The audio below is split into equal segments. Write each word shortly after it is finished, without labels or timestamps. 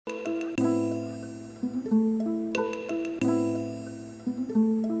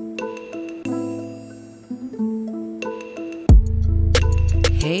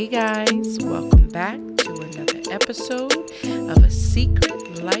guys, welcome back to another episode of A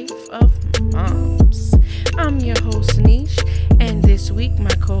Secret Life of Moms. I'm your host Niche, and this week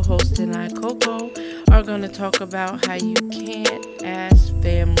my co-host and I, Coco, are going to talk about how you can't ask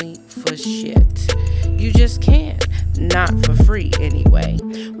family for shit. You just can't. Not for free anyway.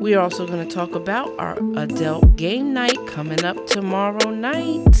 We're also going to talk about our adult game night coming up tomorrow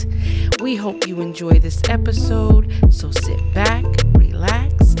night. We hope you enjoy this episode, so sit back,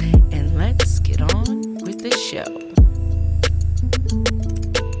 relax, and let's get on with the show.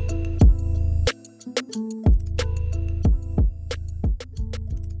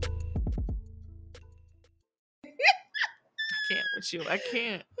 I can't with you. I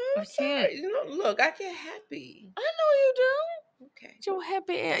can't. I'm sorry. Look, I get happy. I know you do. Okay. You're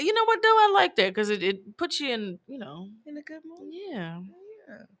happy. You know what, though? I like that because it puts you in, In a good mood? Yeah.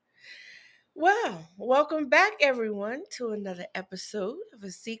 Wow. Welcome back, everyone, to another episode of A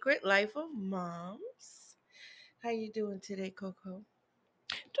Secret Life of Moms. How you doing today, Coco?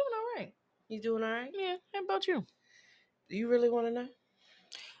 Doing all right. You doing all right? Yeah. How about you? Do you really want to know?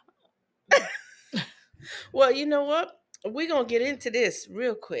 Well, you know what? We're going to get into this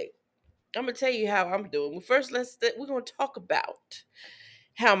real quick. I'm going to tell you how I'm doing. First, we're going to talk about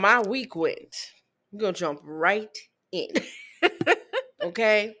how my week went. We're going to jump right in.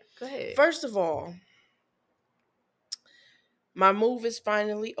 Okay? Go ahead. First of all, my move is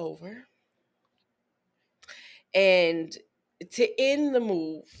finally over. And to end the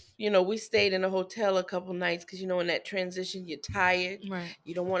move, we stayed in a hotel a couple nights because, in that transition, you're tired. Right.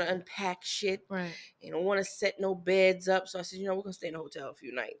 You don't want to unpack shit. Right. You don't want to set no beds up. So I said, we're going to stay in a hotel a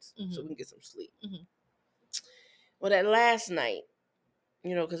few nights so we can get some sleep. Mm-hmm. Well, that last night,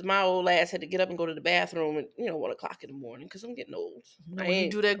 because my old ass had to get up and go to the bathroom at, 1 o'clock in the morning because I'm getting old. I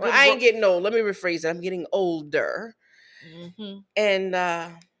ain't getting old. Let me rephrase it. I'm getting older. Mm-hmm.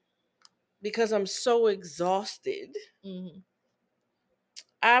 And because I'm so exhausted,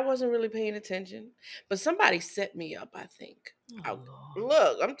 I wasn't really paying attention. But somebody set me up, I think.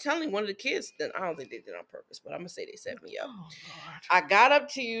 Look, I'm telling you, one of the kids, I don't think they did it on purpose, but I'm going to say they set me up. Oh, Lord. I got up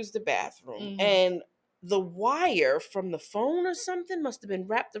to use the bathroom, and the wire from the phone or something must have been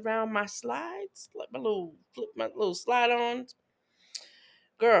wrapped around my slides, like my little slide-ons.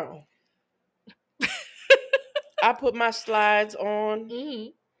 Girl, I put my slides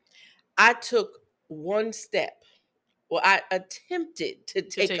on. I took one step. Well, I attempted to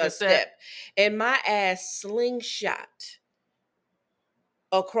take a step, and my ass slingshot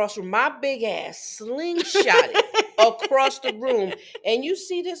across from my big ass slingshotted across the room. And you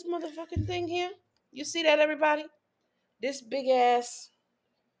see this motherfucking thing here? You see that, everybody? This big ass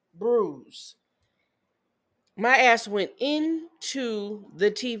bruise. My ass went into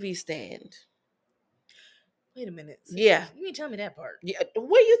the TV stand. Wait a minute. Yeah. You ain't tell me that part. Yeah.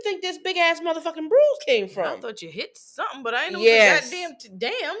 Where you think this big ass motherfucking bruise came from? I thought you hit something, but I didn't know Yes. the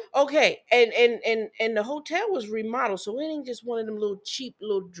goddamn. Okay. And the hotel was remodeled, so it ain't just one of them little cheap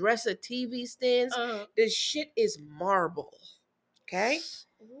little dresser TV stands. This shit is marble. Okay?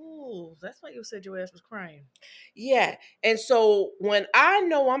 Ooh, that's why you said your ass was crying. Yeah. And so when I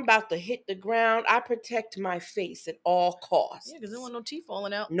know I'm about to hit the ground, I protect my face at all costs. Yeah, because there want no teeth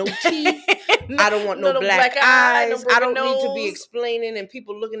falling out. No teeth. I don't want no black eyes. I don't need to be explaining and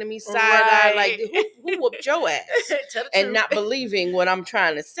people looking at me side-eye like, who whooped your ass? And not believing what I'm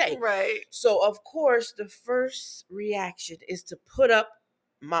trying to say. Right. So, of course, the first reaction is to put up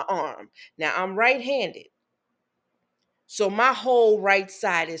my arm. Now, I'm right-handed. So my whole right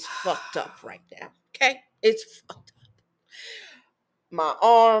side is fucked up right now. Okay? It's fucked up. My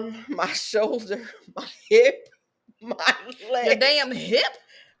arm, my shoulder, my hip, my leg. Your damn hip?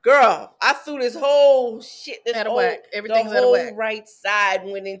 Girl, I threw this whole shit. Everything's out of whack. The whole right side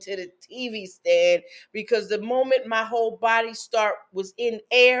went into the TV stand because the moment my whole body was in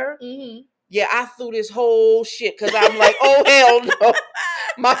air, yeah, I threw this whole shit because I'm like, oh, hell no.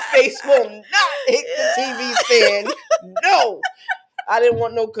 My face will not hit the TV stand. No. I didn't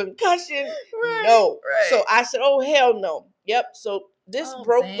want no concussion. Right, no. Right. So I said, oh, hell no. Yep. So this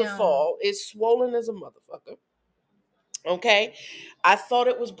broke the fall. It's swollen as a motherfucker. Okay. I thought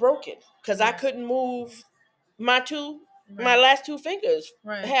it was broken because I couldn't move my last two fingers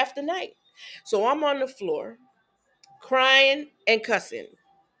half the night. So I'm on the floor crying and cussing.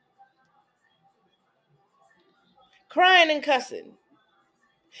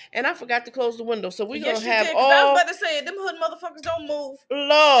 And I forgot to close the window. So we're going to have I was about to say, them hood motherfuckers don't move.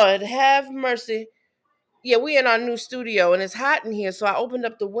 Lord, have mercy. Yeah, we in our new studio, and it's hot in here. So I opened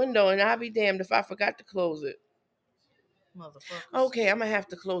up the window, and I'll be damned if I forgot to close it. Motherfuckers. Okay, I'm going to have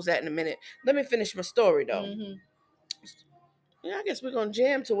to close that in a minute. Let me finish my story, though. Yeah, I guess we're gonna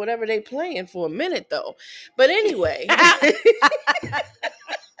jam to whatever they playing for a minute though. But anyway.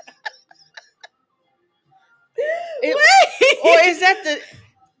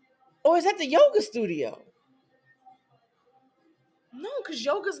 Or is that the yoga studio? No, because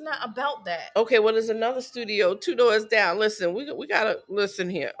yoga's not about that. Okay, well, there's another studio 2 doors down. Listen, we gotta listen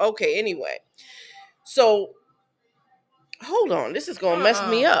here. Okay, anyway. So hold on, this is gonna mess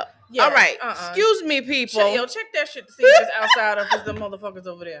me up. Yes, all right, excuse me, people. Yo, check that shit to see if it's outside or if it's the motherfuckers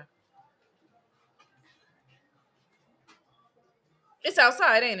over there. It's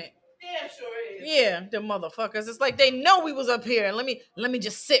outside, ain't it? Damn sure is. Yeah, the motherfuckers. It's like they know we was up here. Let me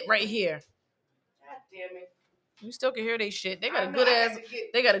just sit right here. God damn it. You still can hear they shit. They got a good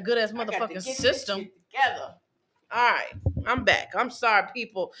ass motherfucking system. Together. All right, I'm back. I'm sorry,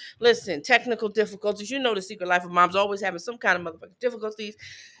 people. Listen, technical difficulties. You know the secret life of moms always having some kind of motherfucking difficulties.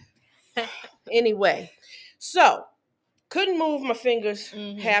 Anyway, so couldn't move my fingers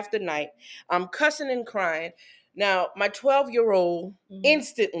half the night. I'm cussing and crying. Now, my 12-year-old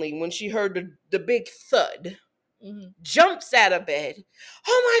instantly, when she heard the big thud, jumps out of bed.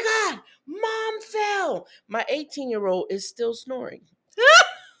 Oh my God, Mom fell. My 18-year-old is still snoring.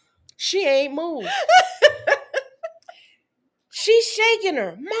 She ain't moved. She's shaking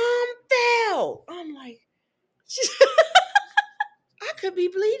her. Mom fell. I'm like, I could be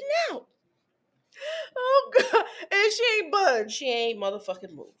bleeding out. Oh God. And she ain't budged. She ain't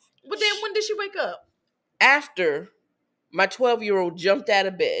motherfucking moved. But then when did she wake up? After my 12-year-old jumped out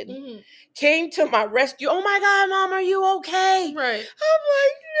of bed, came to my rescue. Oh my God, Mom, are you okay? Right. I'm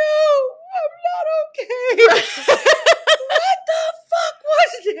like, no, I'm not okay. What the fuck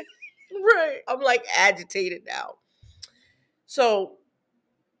was this? Right. I'm like agitated now. So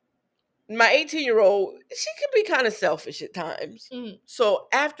my 18-year-old, she can be kind of selfish at times. So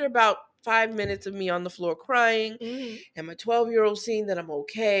after about 5 minutes of me on the floor crying and my 12-year-old seeing that I'm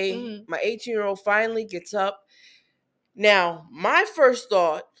okay, my 18-year-old finally gets up. Now, my first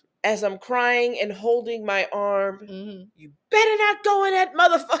thought as I'm crying and holding my arm, you better not go in that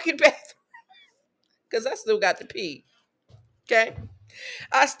motherfucking bathroom. Because I still got to pee. Okay?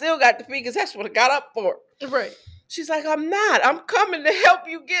 I still got to pee because that's what I got up for. Right. She's like, I'm not. I'm coming to help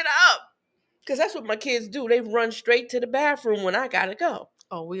you get up. Because that's what my kids do. They run straight to the bathroom when I gotta go.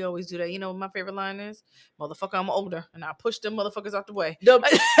 Oh, we always do that. You know what my favorite line is? Motherfucker, I'm older. And I push them motherfuckers out the way.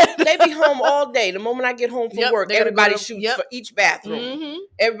 They be home all day. The moment I get home from work, everybody shoots for each bathroom.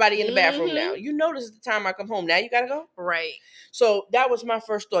 Everybody in the bathroom now. You notice the time I come home. Now you gotta go? Right. So that was my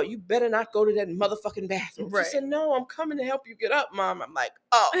first thought. You better not go to that motherfucking bathroom. Right. She said, no, I'm coming to help you get up, Mom. I'm like,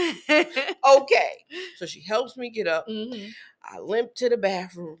 oh, okay. So she helps me get up. I limp to the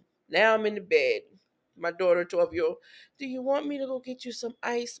bathroom. Now I'm in the bed. My daughter, 12-year-old, do you want me to go get you some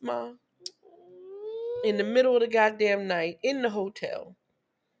ice, Mom? In the middle of the goddamn night, in the hotel.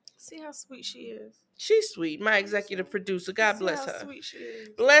 See how sweet she is. She's sweet. My executive producer. God bless her. Sweet she is.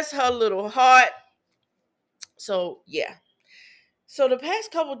 Bless her little heart. So, yeah. So the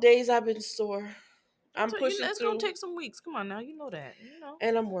past couple days I've been sore. I'm pushing it's through. gonna take some weeks. Come on now, you know that. You know.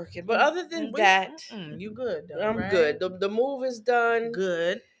 And I'm working. But other than that, you good though, I'm right? good. The move is done.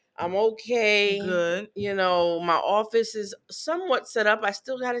 Good. I'm okay. Good. You know, my office is somewhat set up. I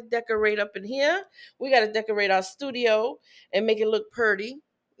still got to decorate up in here. We got to decorate our studio and make it look pretty.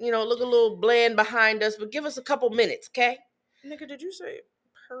 You know, look a little bland behind us, but give us a couple minutes, okay? Nigga, did you say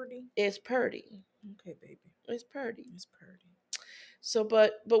purdy? It's purdy. Okay, baby. It's purdy. It's purdy. So,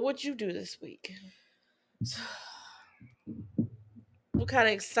 but what'd you do this week? What kind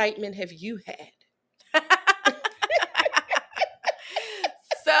of excitement have you had?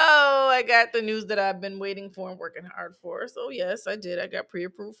 So I got the news that I've been waiting for and working hard for. So yes, I did. I got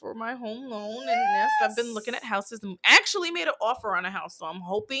pre-approved for my home loan. And yes, I've been looking at houses and actually made an offer on a house. So I'm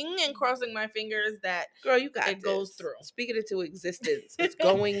hoping and crossing my fingers that Girl, you got it goes through. Speak it into existence. It's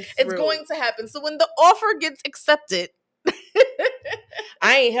going through. It's going to happen. So when the offer gets accepted,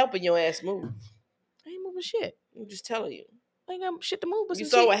 I ain't helping your ass move. I ain't moving shit. I'm just telling you. I ain't got shit to move. But you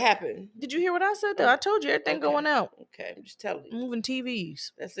saw what happened. Did you hear what I said though? I told you everything going out. Okay, I'm just telling you. Moving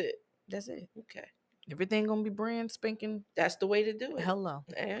TVs. That's it. That's it. Okay. Everything gonna be brand spanking. That's the way to do it. Hello.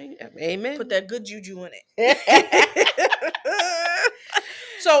 Amen. Put that good juju in it.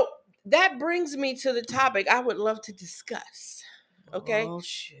 So that brings me to the topic I would love to discuss. Okay. Oh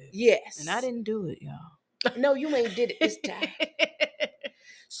shit. Yes. And I didn't do it, y'all. No, you ain't did it this time.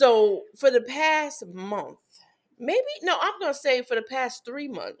 So for the past month, I'm gonna say for the past 3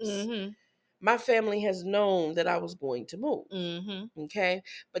 months, my family has known that I was going to move. Okay.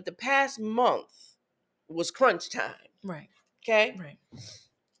 But the past month was crunch time. Right. Okay. Right.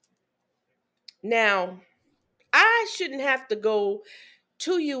 Now, I shouldn't have to go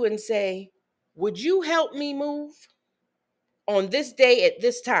to you and say, would you help me move on this day at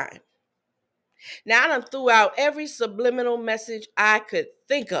this time? Now I done threw out every subliminal message I could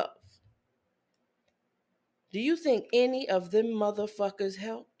think of. Do you think any of them motherfuckers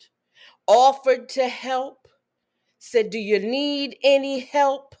helped? Offered to help? Said, do you need any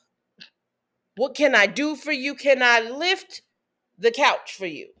help? What can I do for you? Can I lift the couch for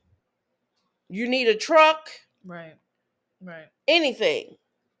you? You need a truck? Right. Right. Anything.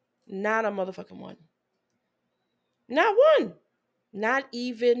 Not a motherfucking one. Not one. Not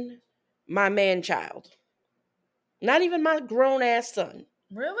even my man child. Not even my grown ass son.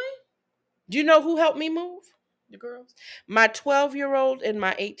 Really? Do you know who helped me move? The girls? My 12-year-old and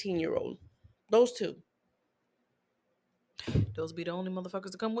my 18-year-old. Those two. Those be the only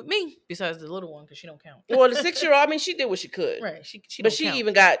motherfuckers that come with me, besides the little one, because she don't count. Well, the 6-year-old, I mean, she did what she could. Right. She But don't she count.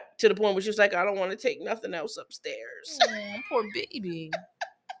 even got to the point where she was like, I don't want to take nothing else upstairs. Poor baby.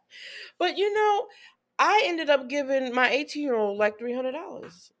 But you know, I ended up giving my 18-year-old like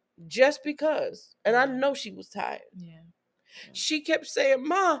 $300 just because. And I know she was tired. Yeah. She kept saying,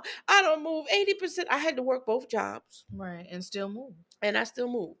 Ma, I don't move 80%. I had to work both jobs. Right. And still move. And I still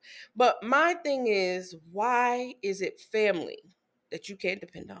move. But my thing is, why is it family that you can't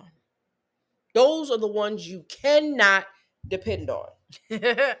depend on? Those are the ones you cannot depend on. You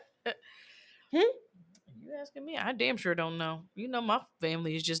asking me? I damn sure don't know. You know, my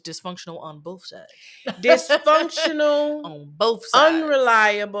family is just dysfunctional on both sides. Dysfunctional, on both sides.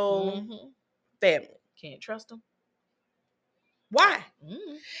 unreliable family. Can't trust them. Why?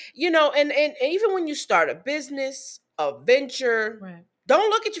 You know, and even when you start a business, a venture, Right. Don't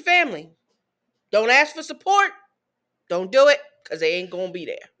look at your family. Don't ask for support. Don't do it, because they ain't gonna be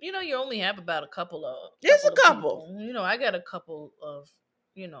there. You know, you only have about a couple of. There's a couple. People. You know, I got a couple of,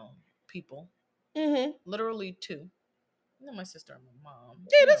 people. Mm-hmm. Literally two. You know, my sister and my mom.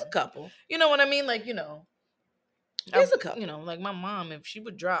 Yeah, there's a couple. You know what I mean? Like, there's a couple. You know, like my mom, if she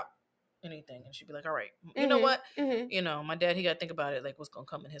would drop anything and she'd be like, all right, you know what? You know, my dad, he got to think about it, like what's going to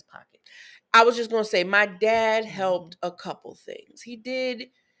come in his pocket. I was just going to say, my dad helped a couple things. He did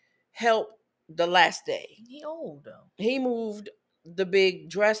help the last day. He old, though. He moved the big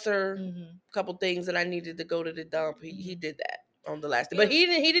dresser, a couple things that I needed to go to the dump. He did that on the last day. But he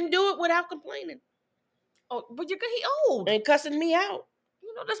didn't do it without complaining. Oh, but he old. And cussing me out.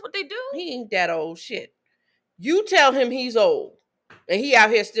 You know, that's what they do. He ain't that old shit. You tell him he's old. And he out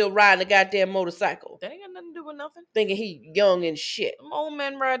here still riding a goddamn motorcycle. That ain't got nothing to do with nothing. Thinking he young and shit. Them old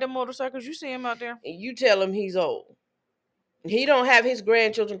men ride them motorcycles. You see him out there. And you tell him he's old. He don't have his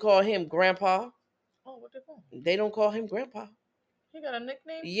grandchildren call him grandpa. Oh, what they call him? They don't call him grandpa. He got a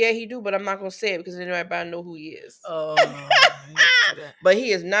nickname? Yeah, he do, but I'm not going to say it because then everybody know who he is. Oh. But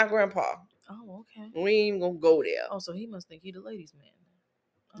he is not grandpa. Oh, okay. We ain't even going to go there. Oh, so he must think he the ladies' man.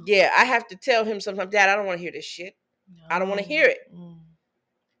 Oh. Yeah, I have to tell him sometimes, Dad, I don't want to hear this shit. No. I don't want to hear it.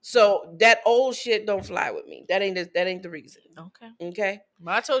 So that old shit don't fly with me. That ain't the reason. Okay.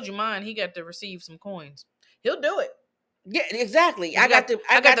 Well, I told you mine. He got to receive some coins. He'll do it. Yeah, exactly. I got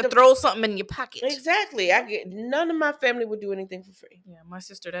to throw something in your pocket. Exactly. None of my family would do anything for free. Yeah, my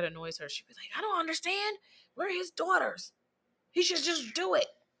sister, that annoys her. She'd be like, I don't understand. We're his daughters. He should just do it.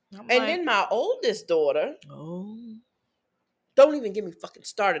 Then my oldest daughter. Oh. Don't even get me fucking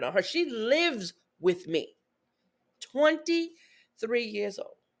started on her. She lives with me. 23 years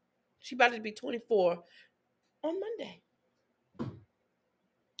old. She about to be 24 on Monday.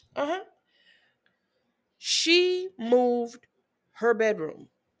 She moved her bedroom.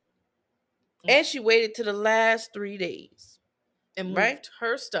 And she waited to the last 3 days. And moved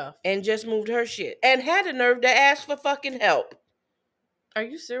her stuff. And just moved her shit. And had the nerve to ask for fucking help. Are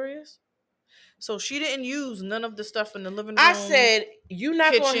you serious? So she didn't use none of the stuff in the living room. I said, you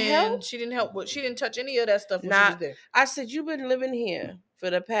not going to help? She didn't help. She didn't touch any of that stuff when she was there. I said, you've been living here for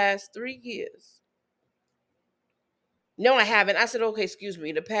the past 3 years. No, I haven't. I said, okay, excuse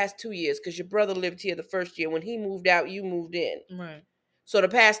me, the past 2 years, because your brother lived here the first year. When he moved out, you moved in. Right. So the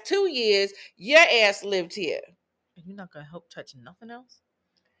past 2 years, your ass lived here. And you're not going to help touch nothing else?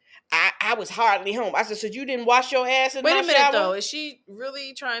 I was hardly home. I said, so you didn't wash your ass in my shower? Wait a minute, though. Is she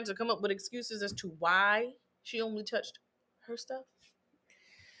really trying to come up with excuses as to why she only touched her stuff?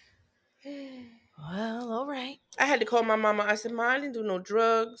 Well, all right. I had to call my mama. I said, Ma, I didn't do no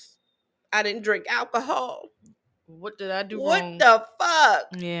drugs. I didn't drink alcohol. What did I do wrong? What the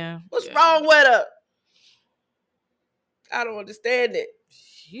fuck? Yeah. What's wrong with her? I don't understand it.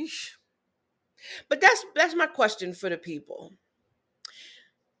 Sheesh. But that's my question for the people.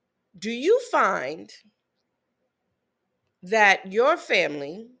 Do you find that your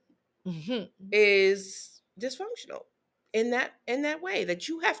family is dysfunctional in that way that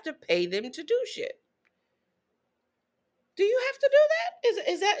you have to pay them to do shit. Do you have to do that?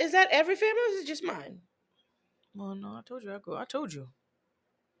 Is that every family or is it just mine? Well, no, I told you. I told you.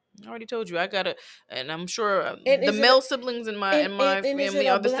 I already told you. I gotta, and I'm sure And the is it male siblings in my and is it family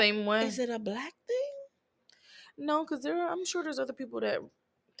a are the black same way. is it a black thing? No, because I'm sure there's other people that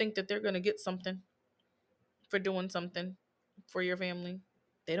think that they're gonna get something for doing something for your family.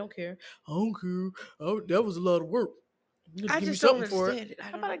 They don't care. I don't care. Oh, that was a lot of work. You gotta I give me just don't something for it. understand it. I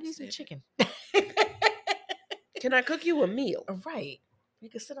How don't about I give you some understand chicken? Can I cook you a meal? Right. You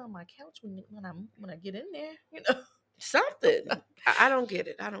can sit on my couch when I get in there. You know Something. I don't get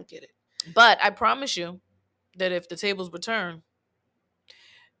it. I don't get it. But I promise you that if the tables were turned,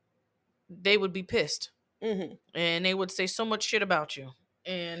 they would be pissed, and they would say so much shit about you.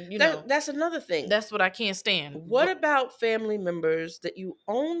 And that's another thing. That's what I can't stand. What about family members that you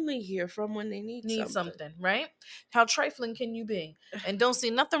only hear from when they need something? Right? How trifling can you be? And don't see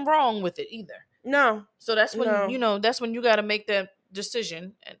nothing wrong with it either. No. So that's when that's when you got to make that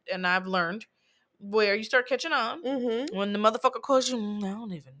decision. And I've learned where you start catching on when the motherfucker calls you. I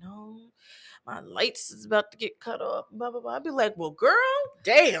don't even know. My lights is about to get cut off. Blah blah blah. I'd be like, well, girl,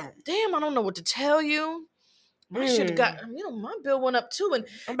 damn, I don't know what to tell you. My shit got, my bill went up too, and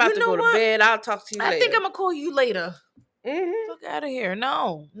I'm about to go to bed. I'll talk to you later. I think I'm gonna call you later. Fuck out of here.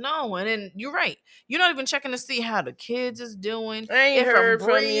 No. And then you're right. You're not even checking to see how the kids is doing. I ain't heard I'm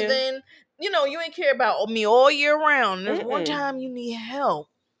breathing. From you ain't care about me all year round. There's one time you need help.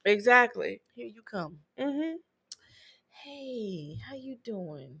 Exactly. Here you come. Hey, how you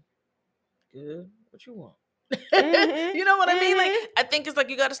doing? Good. What you want? You know what I mean? Like, I think it's like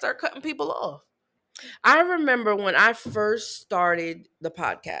you got to start cutting people off. I remember when I first started the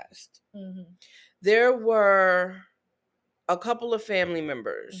podcast, there were a couple of family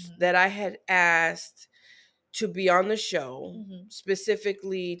members that I had asked to be on the show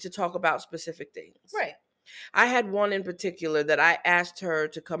specifically to talk about specific things. Right. I had one in particular that I asked her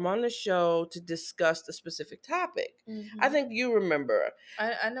to come on the show to discuss the specific topic. I think you remember.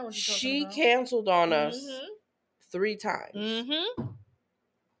 I know what you're talking about. She canceled on us 3 times.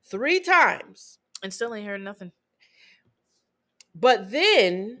 3 times. And still ain't heard nothing. But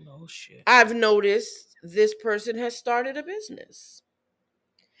then I've noticed this person has started a business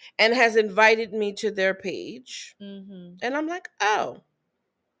and has invited me to their page. And I'm like, oh.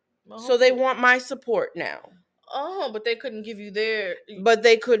 Well, so they want my support now. Oh, but they couldn't give you their... But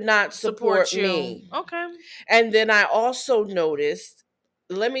they could not support me. Okay. And then I also noticed,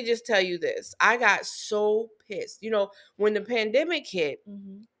 let me just tell you this. I got so pissed. When the pandemic hit,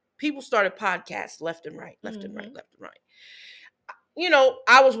 people started podcasts left and right, left and right, left and right.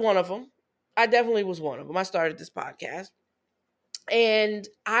 I was one of them. I definitely was one of them. I started this podcast. And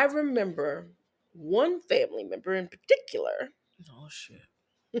I remember one family member in particular. Oh, shit.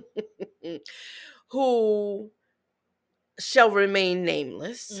 Who shall remain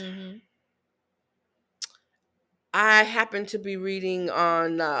nameless. I happened to be reading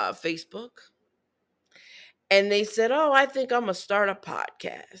on Facebook. And they said, oh, I think I'm going to start a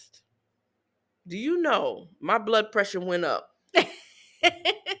podcast. Do you know my blood pressure went up?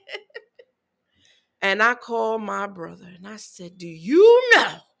 And I called my brother and I said, do you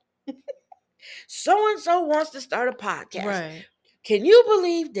know so-and-so wants to start a podcast? Right. Can you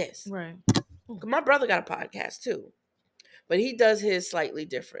believe this? Right. My brother got a podcast too, but he does his slightly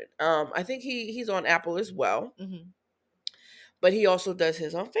different. I think he's on Apple as well, but he also does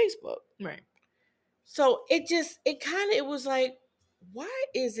his on Facebook. Right. So it was like, why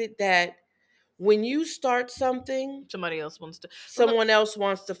is it that when you start something, someone else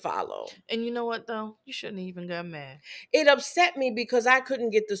wants to follow? And you know what, though? You shouldn't even got mad. It upset me because I couldn't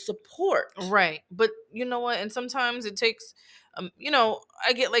get the support. Right. But you know what? And sometimes it takes, I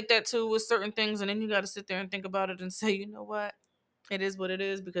get like that too with certain things. And then you got to sit there and think about it and say, you know what? It is what it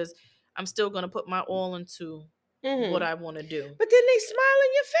is, because I'm still going to put my all into what I want to do. But then they smile in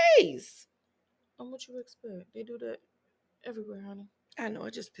your face. And what you expect? They do that everywhere, honey. I know,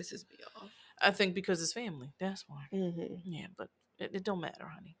 it just pisses me off. I think because it's family. That's why. Yeah, but it don't matter,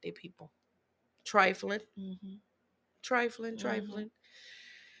 honey. They people. Trifling. Trifling.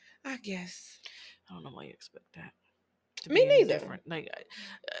 I guess. I don't know why you expect that. Me neither. Different. Like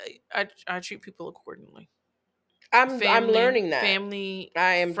I treat people accordingly. I'm learning that. Family.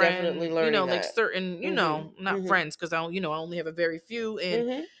 I am definitely learning that. Like certain, not friends, because I only have a very few,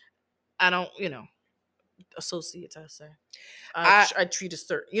 and I don't, associates, I say. I treat a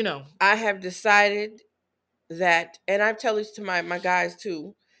certain, I have decided that, and I tell this to my guys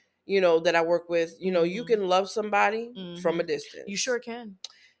too, that I work with, you can love somebody from a distance. You sure can.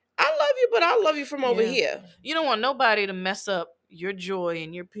 I love you, but I'll love you from over Yeah. here. You don't want nobody to mess up your joy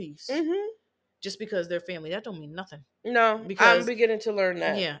and your peace Mm-hmm. just because they're family. That don't mean nothing. No, I'm Because beginning to learn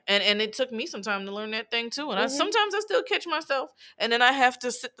that. yeah, and it took me some time to learn that thing too. And Mhm. sometimes I still catch myself, and then I have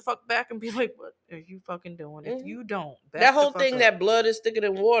to sit the fuck back and be like, "What are you fucking doing? If Mhm. you don't back That whole the fuck thing up, that blood is thicker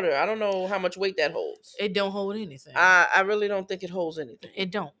than water. I don't know how much weight that holds. it don't hold anything. I really don't think it holds anything.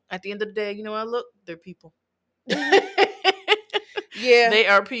 It don't. At the end of the day, you know, I look, they're people. Mhm. Yeah. They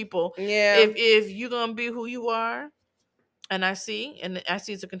are people. Yeah. If you're gonna be who you are, and I see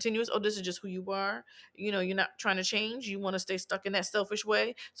it's a continuous, oh, this is just who you are. You know, you're not trying to change. You want to stay stuck in that selfish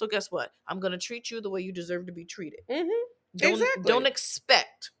way. So guess what? I'm gonna treat you the way you deserve to be treated. Mm-hmm. Don't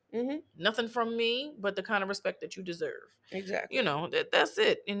expect Mm-hmm. nothing from me but the kind of respect that you deserve. Exactly. You know, that's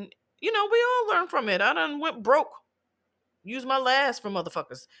it. And you know, we all learn from it. I done went broke. Use my last for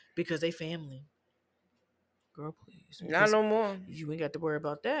motherfuckers because they family. Girl, please. Not no more. You ain't got to worry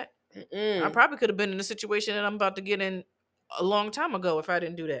about that. Mm-mm. I probably could have been in the situation that I'm about to get in a long time ago if I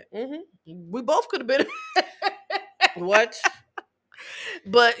didn't do that. Mm-hmm. We both could have been. What?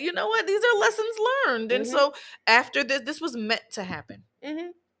 But you know what? These are lessons learned. And Mhm. so after this was meant to happen. Mm-hmm.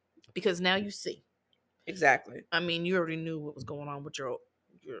 Because now you see. Exactly. I mean, you already knew what was going on with your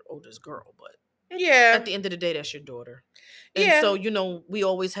oldest girl, but Yeah. at the end of the day, that's your daughter. And Yeah. so, you know, we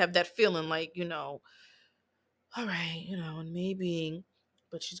always have that feeling like, you know, all right, you know, and maybe,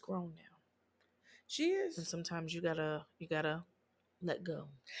 but she's grown now. She And is. sometimes you gotta let go.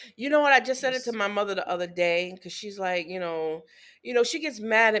 You know what? I just said it to Yes. my mother the other day because she's like, she gets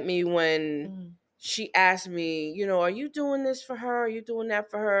mad at me when she asked me, are you doing this for her? Are you doing that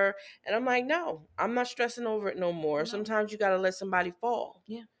for her? And I'm like, no, I'm not stressing over it no more. No. Sometimes you got to let somebody fall.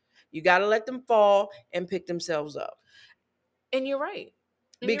 Yeah. You got to let them fall and pick themselves up. And you're right.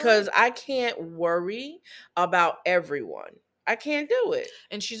 Because I can't worry about everyone. I can't do it.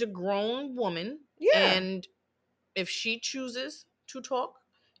 And she's a grown woman. Yeah. And if she chooses to talk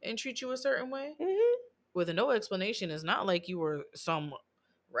and treat you a certain way, with no explanation, it's not like you were some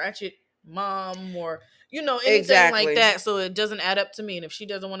ratchet mom or anything like that. So it doesn't add up to me. And if she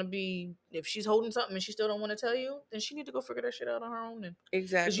doesn't want to be, if she's holding something and she still don't want to tell you, then she need to go figure that shit out on her own. And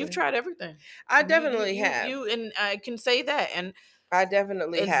exactly, because you've tried everything. I definitely have. You and I can say that. And I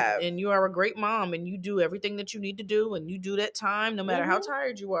definitely have. And you are a great mom, and you do everything that you need to do, and you do that time, no matter how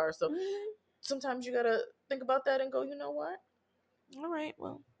tired you are. So sometimes you gotta think about that and go, you know what? All right,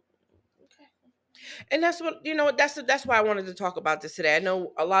 well. And that's what that's why I wanted to talk about this today. I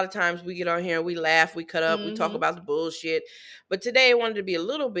know a lot of times we get on here, we laugh, we cut up, we talk about the bullshit. But today I wanted to be a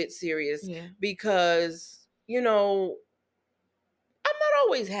little bit serious because, I'm not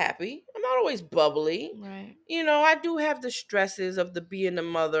always happy. I'm not always bubbly. Right. I do have the stresses of the being a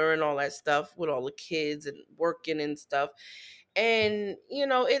mother and all that stuff with all the kids and working and stuff. And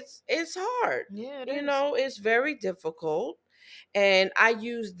it's hard. Yeah, it's very difficult. And I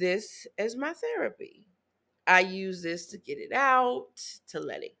use this as my therapy. I use this to get it out, to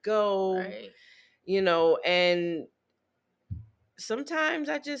let it go. Right. And sometimes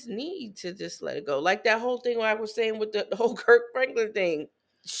I just need to just let it go. Like that whole thing I was saying with the whole Kirk Franklin thing.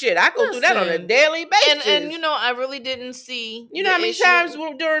 Shit, I go through that on a daily basis. And I really didn't see. You know how many times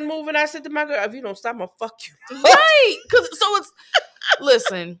during moving I said to my girl, if you don't stop, I'm gonna fuck you. Right.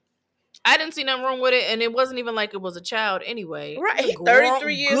 Listen, I didn't see nothing wrong with it, and it wasn't even like it was a child anyway. Right, he's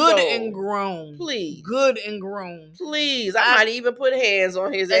 33 years old. Good and grown. Please. Good and grown. Please. I might even put hands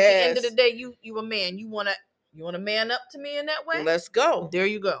on his ass. At the end of the day, you a man. You wanna man up to me in that way? Let's go. There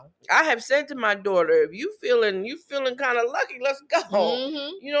you go. I have said to my daughter, if you feeling kind of lucky, let's go.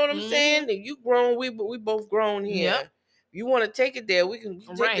 You know what I'm saying? If you grown, we both grown here. Yep. You want to take it there, we can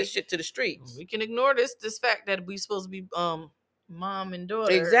take this shit to the streets. We can ignore this fact that we supposed to be mom and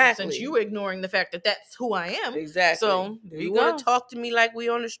daughter. Exactly. Since you ignoring the fact that that's who I am. Exactly. So you want to talk to me like we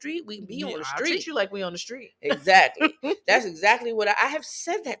on the street? We be on the street. I'll treat you like we on the street. Exactly. That's exactly what I have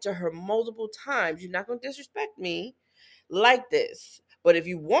said that to her multiple times. You're not going to disrespect me like this. But if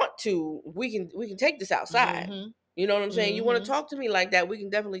you want to, we can take this outside. You know what I'm saying? You want to talk to me like that, we can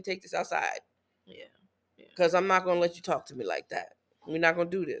definitely take this outside. Yeah. Because I'm not going to let you talk to me like that. We're not going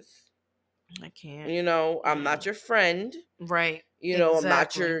to do this. I can't. I'm not your friend. Right. I'm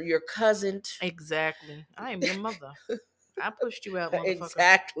not your cousin. Exactly. I am your mother. I pushed you out, motherfucker.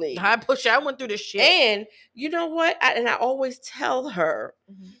 Exactly. I went through this shit. And you know what? I always tell her,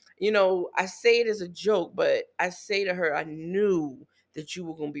 I say it as a joke, but I say to her, I knew that you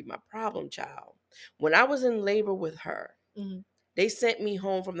were going to be my problem child. When I was in labor with her, they sent me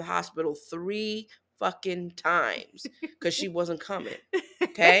home from the hospital 3 fucking times because she wasn't coming.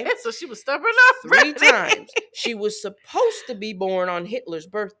 Okay? So she was stubborn already. 3 times. She was supposed to be born on Hitler's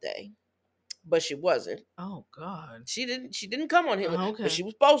birthday, but she wasn't. Oh God. She didn't come on Hitler, Okay. but she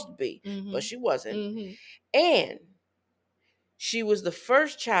was supposed to be, Mhm. but she wasn't. Mhm. And she was the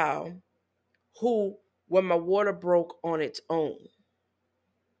first child who, when my water broke on its own.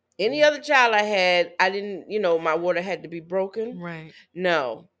 Any other child I had, I didn't, my water had to be broken. Right.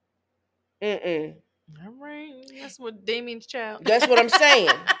 No. Mm-mm. All right. That's what Damien's child. That's what I'm saying.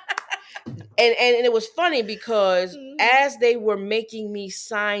 And it was funny because as they were making me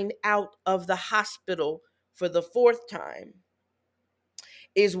sign out of the hospital for the 4th time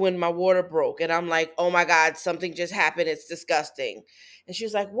is when my water broke. And I'm like, oh my God, something just happened. It's disgusting. And she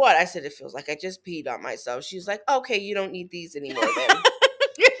was like, what? I said, it feels like I just peed on myself. She's like, okay, you don't need these anymore then.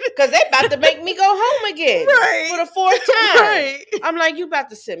 Because they about to make me go home again for the 4th time. Right. I'm like, you about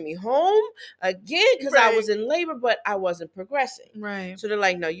to send me home again? Because I was in labor, but I wasn't progressing. Right. So they're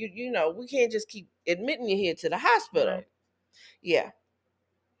like, no, you know, we can't just keep admitting you here to the hospital. Right. Yeah.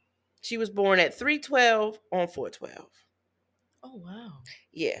 She was born at 3/12 on 4/12. Oh wow.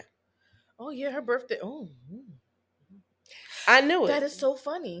 Yeah. Oh yeah, her birthday. Oh. I knew it. That is so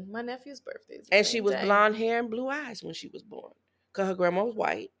funny. My nephew's birthday is the And same she was day. blonde hair and blue eyes when she was born. Because her grandma was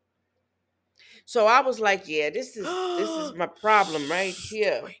white. So I was like, yeah, this is my problem right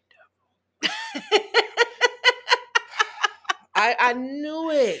here. I knew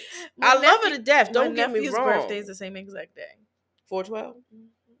it. I love her to death. Don't get me wrong. My nephew's birthday is the same exact day. 4/12?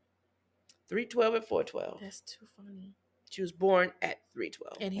 3/12 and 4/12. That's too funny. She was born at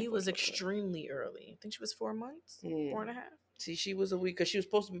 3/12. And he was extremely early. I think she was 4 months, 4.5. See, she was a week because she was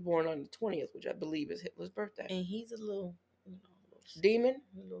supposed to be born on the 20th, which I believe is Hitler's birthday. And he's a little, demon,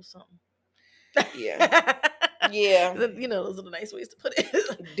 a little something. Yeah. Yeah. Those are the nice ways to put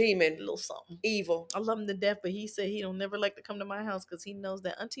it. Demon. A little something. Evil. I love him to death, but he said he don't never like to come to my house because he knows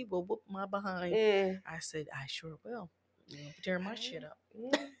that auntie will whoop my behind. I said, I sure will. Tear my shit up.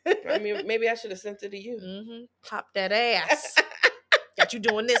 I mean, maybe I should have sent it to you. Mm-hmm. Pop that ass. Got you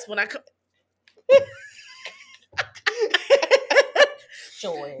doing this when I come.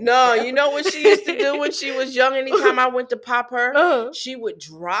 No, you know what she used to do when she was young? Anytime I went to pop her, she would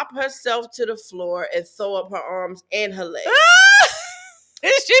drop herself to the floor and throw up her arms and her legs.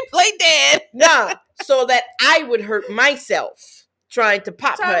 She played dead. Nah, so that I would hurt myself trying to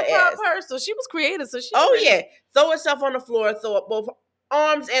pop her ass. So she was creative. So she. Yeah, throw herself on the floor, throw up both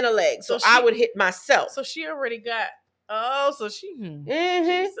arms and her legs. So I would hit myself. So she already got. Oh, so she. Mm-hmm.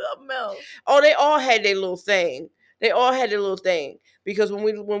 She's something else. Oh, they all had their little thing. Because when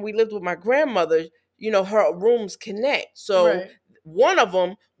we lived with my grandmother, her rooms connect. So one of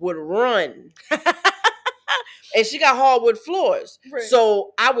them would run. And she got hardwood floors. Right.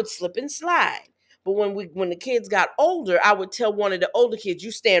 So I would slip and slide. But when the kids got older, I would tell one of the older kids,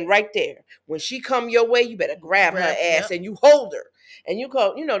 you stand right there. When she come your way, you better grab her ass and you hold her. And you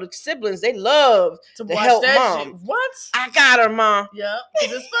call, the siblings, they love to help mom. Shit. What? I got her, mom. Yep.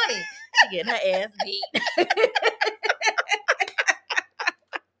 Because it's funny. She get her ass beat.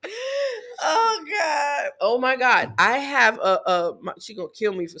 Oh God! Oh my God! I have she gonna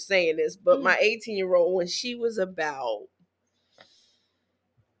kill me for saying this, but my 18-year-old, when she was about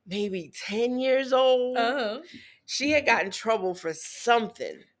maybe 10 years old, she had gotten in trouble for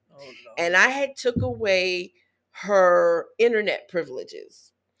something, and I had took away her internet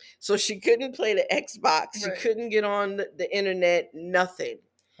privileges, so she couldn't play the Xbox, she couldn't get on the internet, nothing,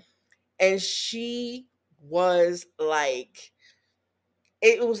 and she was like.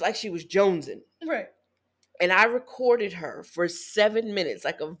 It was like she was jonesing. Right. And I recorded her for 7 minutes,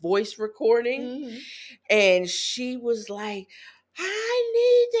 like a voice recording. Mm-hmm. And she was like, I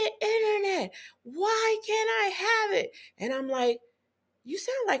need the internet. Why can't I have it? And I'm like, you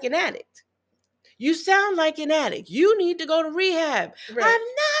sound like an addict. You sound like an addict. You need to go to rehab. Right. I'm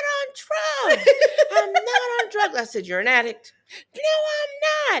not on drugs. I'm not on drugs. I said, you're an addict. No,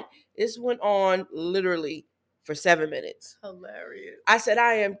 I'm not. This went on literally for 7 minutes. Hilarious. I said,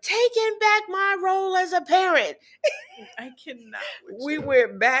 I am taking back my role as a parent. I cannot. We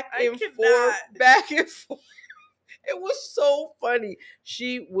went back and forth. It was so funny.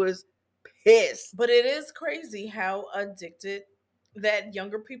 She was pissed. But it is crazy how addicted that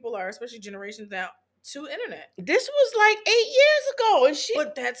younger people are, especially generations now, to internet. This was like 8 years ago.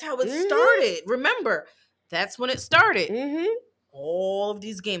 But that's how it started. Remember, that's when it started. Mm-hmm. All of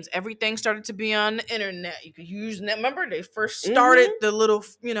these games, everything started to be on the internet. You could use net. Remember, they first started the little,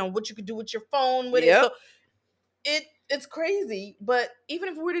 what you could do with your phone with it. So It's crazy, but even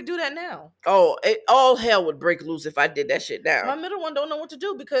if we were to do that now, all hell would break loose if I did that shit now. my middle one don't know what to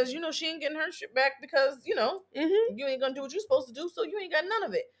do because she ain't getting her shit back because you ain't gonna do what you're supposed to do, so you ain't got none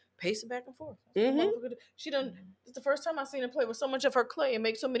of it. Pacing back and forth. She done. It's the first time I seen her play with so much of her clay and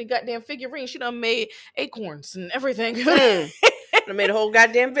make so many goddamn figurines. She done made acorns and everything. I made a whole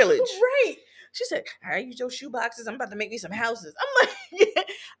goddamn village. Right. She said, "I use your shoe boxes. I'm about to make me some houses." I'm like, yeah,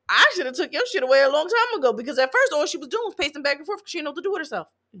 I should have took your shit away a long time ago because at first all she was doing was pacing back and forth because she didn't know what to do with herself.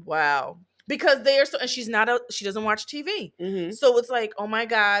 Wow. Because they are so, and she doesn't watch TV. So it's like, oh my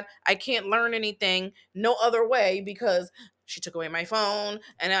God, I can't learn anything no other way because she took away my phone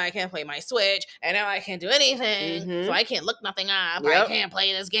and now I can't play my Switch and now I can't do anything. So I can't look nothing up. Yep. I can't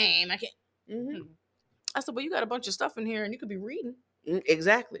play this game. I can't. I said, well, you got a bunch of stuff in here and you could be reading.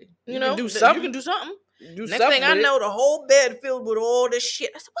 Exactly. You can do something. You can do something. Next thing I know, the whole bed filled with all this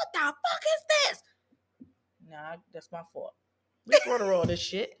shit. I said, what the fuck is this? Nah, that's my fault. We brought her all this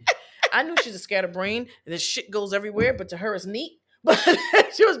shit. I knew she's a scatterbrain and this shit goes everywhere, but to her it's neat. But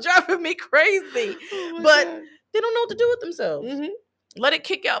she was driving me crazy. But God. They don't know what to do with themselves. Let it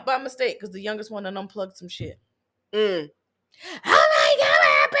kick out by mistake because the youngest one done unplugged some shit. Oh my God,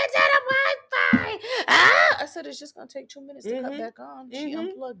 what happened to the Wi-Fi? I said it's just gonna take 2 minutes to cut back on. She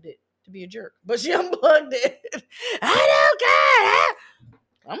unplugged it to be a jerk, but she unplugged it. I don't care.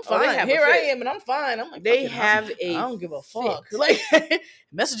 I'm fine. Here I am, and I'm fine. I'm like, I don't give a fuck. Like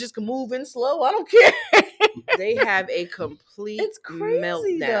messages can move in slow. I don't care. They have a complete it's crazy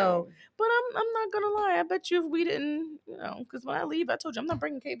meltdown. Though. But I'm not gonna lie. I bet you if we didn't, because when I leave, I told you I'm not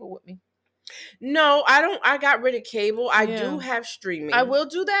bringing cable with me. No, I don't. I got rid of cable. I do have streaming. I will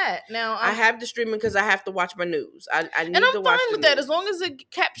do that. Now I have the streaming because I have to watch my news. I need and I'm to watch fine with news. that as long as it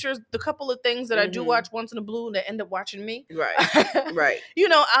captures the couple of things that I do watch once in a blue that end up watching me. Right. Right.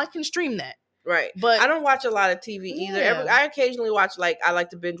 I can stream that. Right. But I don't watch a lot of TV either. I occasionally watch, I like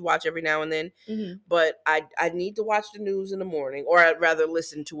to binge watch every now and then. But I need to watch the news in the morning, or I'd rather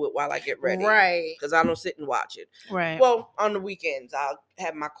listen to it while I get ready. Right. Because I don't sit and watch it. Right. Well, on the weekends, I'll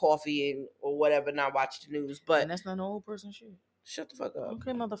have my coffee or whatever and I'll watch the news. But and that's not an old person shit. Shut the fuck up.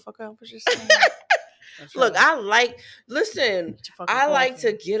 Okay, motherfucker. I was just saying. Look, I like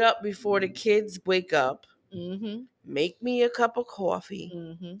to get up before the kids wake up. Make me a cup of coffee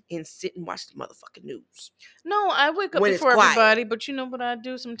and sit and watch the motherfucking news. No, I wake up before everybody, but you know what I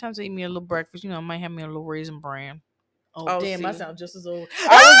do? Sometimes I eat me a little breakfast. I might have me a little Raisin Bran. Oh damn, see? I sound just as old.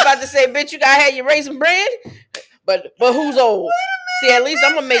 I was about to say, bitch, you gotta have your Raisin Bran, but who's old? See, at least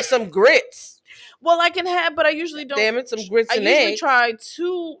I'm gonna make some grits. Well, I can have, but I usually don't. Damn it, some grits and eggs. I usually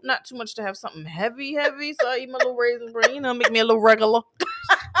try not too much to have something heavy, so I eat my little Raisin Bran. Make me a little regular.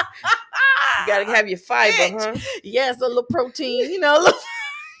 You gotta have your fiber, huh? Yes, a little protein, a little.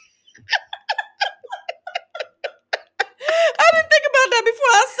 I didn't think about that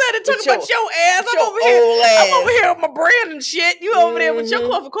before I said it. Talking about your ass. I'm over here with my brand and shit. You over there with your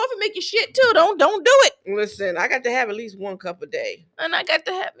coffee. Coffee make you shit too. Don't do it. Listen, I got to have at least 1 cup a day. And I got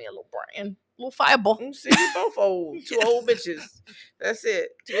to have me a little brand. A little fiber. See, we both old. 2 old bitches. That's it.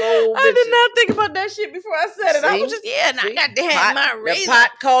 2 old bitches. I did not think about that shit before I said it. I was just, I got to have my Raisin. The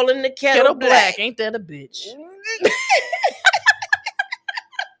pot calling the kettle black. Ain't that a bitch?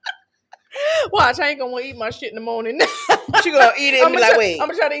 Watch, I ain't gonna want to eat my shit in the morning. She gonna eat it and be like, wait. I'm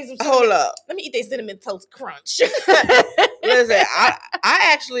gonna try to eat some Hold up. Let me eat that Cinnamon Toast Crunch. Listen, I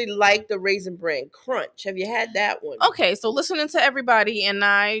actually like the Raisin Bran Crunch. Have you had that one? Okay, so listening to everybody, and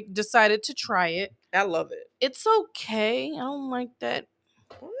I decided to try it. I love it. It's okay. I don't like that.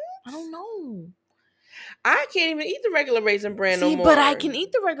 What? I don't know. I can't even eat the regular Raisin Bran no more. But I can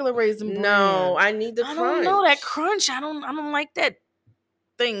eat the regular Raisin Bran. No, I need the crunch. I don't know that crunch. I don't like that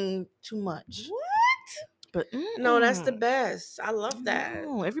thing too much. What? But no, that's the best. I love that.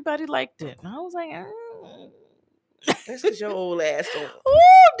 No, everybody liked it. And I was like, oh. That's because your old ass don't.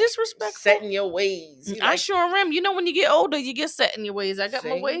 Oh, disrespectful. Set in your ways. I sure am. When you get older, you get set in your ways. I got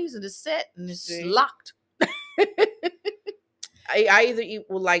my ways and it's set and it's locked. I either eat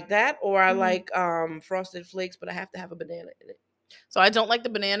like that or I like Frosted Flakes, but I have to have a banana in it. So I don't like the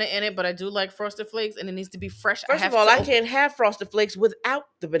banana in it, but I do like Frosted Flakes, and it needs to be fresh. First of all, I can't have Frosted Flakes without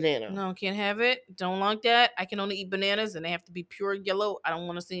the banana. No, can't have it. Don't like that. I can only eat bananas, and they have to be pure yellow. I don't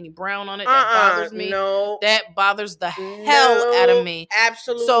want to see any brown on it. That bothers me. No. That bothers the hell out of me.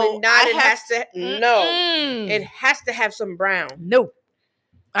 Absolutely not. It has to. No. It has to have some brown. No.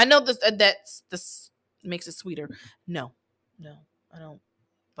 I know this makes it sweeter. No, I don't.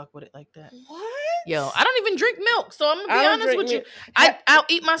 fuck with it like that. What? Yo, I don't even drink milk, so I'm gonna be honest with you. I'll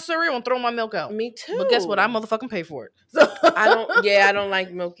eat my cereal and throw my milk out. Me too. But guess what? I motherfucking pay for it. So I don't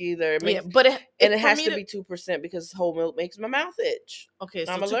like milk either. But it has to be 2% because whole milk makes my mouth itch. Okay,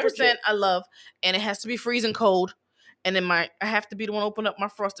 so 2% I love, and it has to be freezing cold. And then I have to be the one to open up my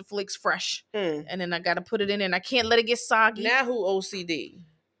Frosted Flakes fresh, and then I gotta put it in, and I can't let it get soggy. Now who OCD?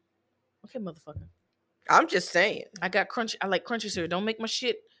 Okay, motherfucker. I'm just saying. I like crunchy cereal. Don't make my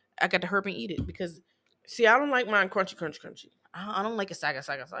shit. I got to hurp and eat it because. See, I don't like mine crunchy. I don't like it saga.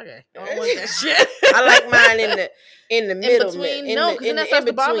 I don't like that shit. I like mine in the middle. In between, no, because then that starts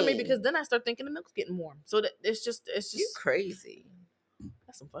to bother me because then I start thinking the milk's getting warm. So it's just you crazy.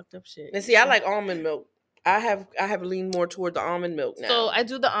 That's some fucked up shit. And see, I like almond milk. I have leaned more toward the almond milk now. So I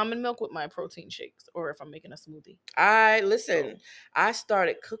do the almond milk with my protein shakes, or if I'm making a smoothie. I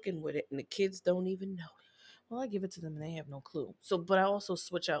started cooking with it, and the kids don't even know it. Well, I give it to them, and they have no clue. So, but I also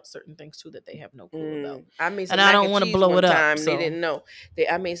switch out certain things too that they have no clue about. I made some and I don't want to blow it up. Time, so. They didn't know.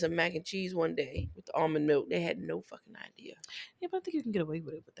 I made some mac and cheese one day with the almond milk. They had no fucking idea. Yeah, but I think you can get away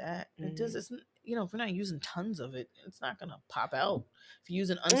with it with that. It just, it's, if you're not using tons of it, it's not gonna pop out. If you're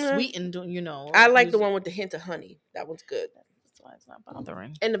using unsweetened, I like the one with the hint of honey. That one's good. That's why it's not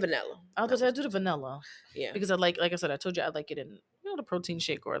bothering. And the vanilla. I do the vanilla. Yeah, because I like I said, I told you I like it in the protein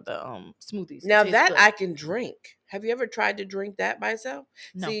shake or the smoothies. Now that good. I can drink. Have you ever tried to drink that by itself?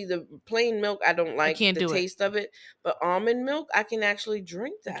 No. See, the plain milk I don't like the taste of it, but almond milk I can actually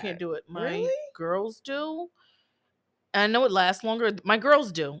drink that. I can't do it. My girls do. I know it lasts longer. My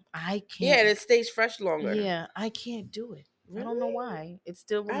girls do. I can't. Yeah, and it stays fresh longer. Yeah, I can't do it. Really? I don't know why. It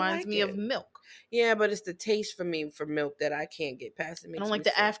still reminds me of milk. Yeah, but it's the taste for me for milk that I can't get past. I don't like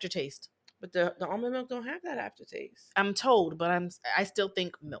the aftertaste. But the almond milk don't have that aftertaste. I'm told, but I still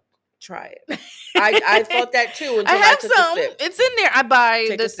think milk. Try it. I thought that too until I took a sip. It's in there. I buy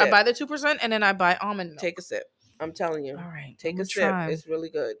the 2% and then I buy almond milk. Take a sip. I'm telling you. All right. Take a sip. It's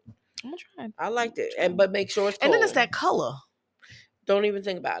really good. I'm gonna try it. I liked it. But make sure it's cold. And then it's that color. Don't even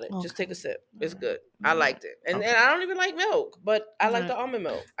think about it. Okay. Just take a sip. It's good. I liked it. And I don't even like milk, but I like the almond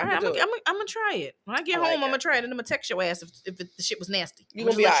milk. All right, I'm gonna try it. When I get home, I'm gonna try it, and I'm gonna text your ass if the shit was nasty. You're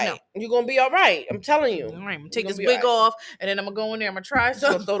gonna be all right. You're gonna be all right. I'm telling you. All right, I'm gonna take this wig off, and then I'm gonna go in there. I'm gonna try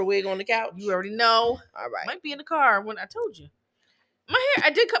some. Throw the wig on the couch. You already know. All right. Might be in the car when I told you. My hair. I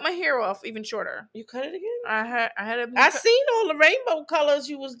did cut my hair off even shorter. You cut it again? I seen all the rainbow colors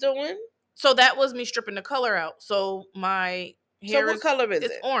you was doing. So that was me stripping the color out. So my hair. So what color is it?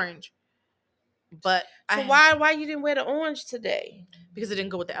 It's orange. But so why you didn't wear the orange today? Because it didn't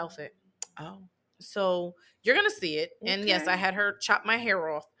go with the outfit. Oh. So you're gonna see it. Okay. And yes, I had her chop my hair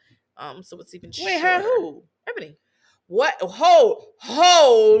off. So it's even shorter. Wait, her who? Ebony. What?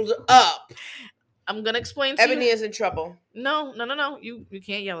 Hold up. I'm gonna explain to you. Ebony is in trouble. No. You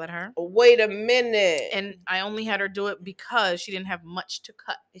can't yell at her. Wait a minute. And I only had her do it because she didn't have much to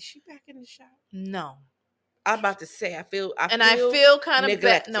cut. Is she back in the shop? No. I'm about to say I feel kind of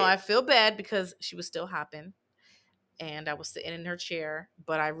bad. No, I feel bad because she was still hopping, and I was sitting in her chair.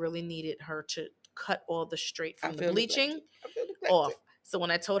 But I really needed her to cut all the straight from the bleaching off. So when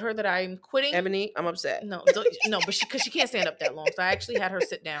I told her that I'm quitting, Ebony, I'm upset. No, but because she can't stand up that long, so I actually had her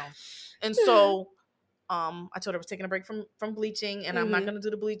sit down, and so I told her I was taking a break from bleaching, and I'm not going to do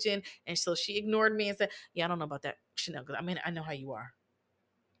the bleaching, and so she ignored me and said, "Yeah, I don't know about that, Chanel. I mean, I know how you are."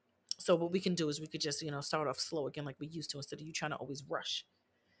 So what we can do is we could just, start off slow again like we used to instead of you trying to always rush.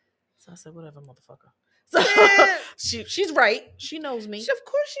 So I said, whatever, motherfucker. So she's right. She knows me. Of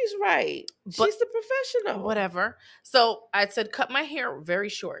course she's right. But she's the professional. Whatever. So I said, cut my hair very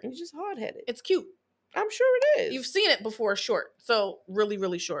short. You're just hard-headed. It's cute. I'm sure it is. You've seen it before short. So really,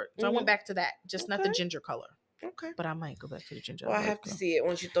 really short. So I went back to that. Just not the ginger color. Okay. But I might go back to the ginger. Well, I have to see it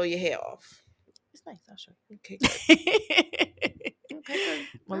once you throw your hair off. It's nice. I'll show you. Okay, good. Okay.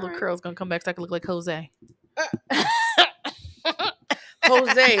 My little curl's gonna come back so I can look like Jose.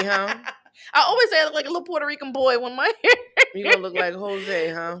 Jose, huh? I always say I look like a little Puerto Rican boy when my hair. You gonna look like Jose,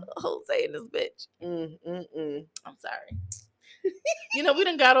 huh? Jose in this bitch. I'm sorry. We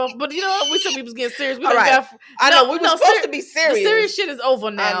done got off, but we said we was getting serious. We I know we were supposed to be serious. The serious shit is over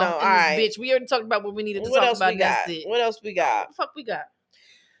now. I know. All right, bitch. We already talked about what we needed to talk about. That's it. What else we got? What the fuck we got?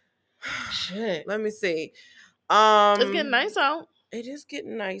 Shit. Let me see. It's getting nice out. It is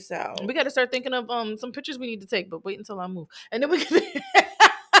getting nice out. We got to start thinking of some pictures we need to take, but wait until I move, and then we can.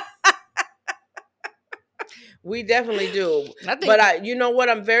 We definitely do. But you know what?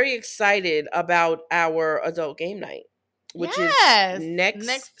 I'm very excited about our adult game night, which is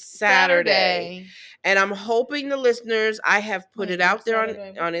next Saturday. And I'm hoping the listeners. I have put it out there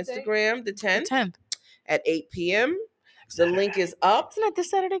on Instagram, the 10th at 8 p.m. The link is up. Isn't that this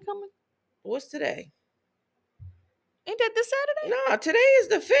Saturday coming? What's today? Ain't that this Saturday? No, today is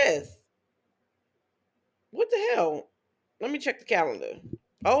the 5th. What the hell? Let me check the calendar.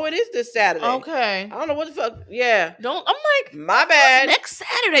 Oh, it is this Saturday. Okay. I don't know what the fuck. Yeah. I'm like, my bad. Next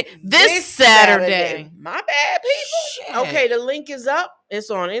Saturday. This Saturday. My bad, people. Shit. Okay, the link is up.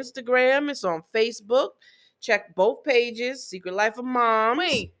 It's on Instagram. It's on Facebook. Check both pages. Secret Life of Moms.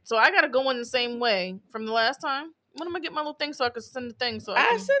 Wait, so I gotta go in the same way from the last time? When am I get my little thing so I can send the thing? So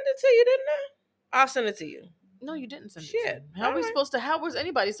I sent it to you, didn't I? I'll send it to you. No, you didn't send it Shit. to me. How are we supposed to? How was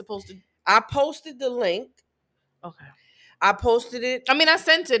anybody supposed to? I posted the link. Okay. I posted it. I mean, I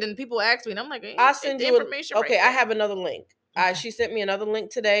sent it, and people asked me, and I'm like, I'll send the you information. Okay, right I have another link. Okay. She sent me another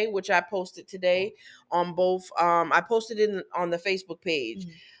link today, which I posted today on both. I posted it on the Facebook page.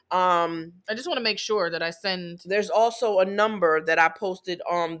 I just want to make sure that I send. There's also a number that I posted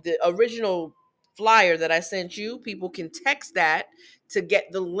on the original flyer that I sent you. People can text that to get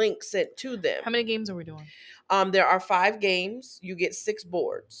the link sent to them. How many games are we doing? There are 5 games. You get 6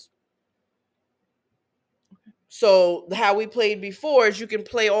 boards. So how we played before is you can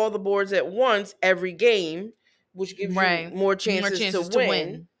play all the boards at once every game, which gives you more chances to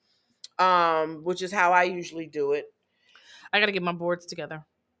win. Which is how I usually do it. I got to get my boards together.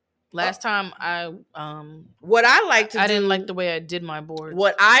 Last time what I like to do, I didn't like the way I did my boards.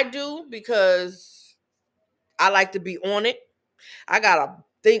 What I do, because I like to be on it, I got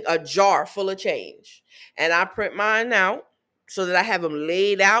a jar full of change, and I print mine out so that I have them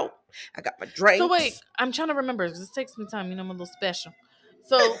laid out. I got my drinks. So wait, I'm trying to remember because this takes me time. You know, I'm a little special.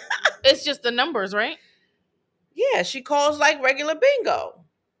 So it's just the numbers, right? Yeah, she calls like regular bingo.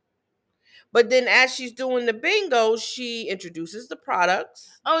 But then as she's doing the bingo, she introduces the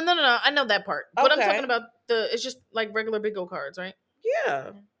products. Oh, no. I know that part. Okay. But I'm talking about it's just like regular bingo cards, right?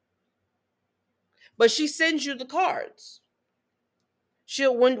 Yeah. But she sends you the cards.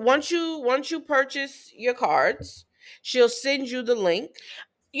 She'll once you purchase your cards, she'll send you the link.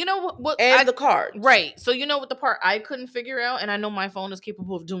 You know what and the cards. Right. So you know what the part I couldn't figure out, and I know my phone is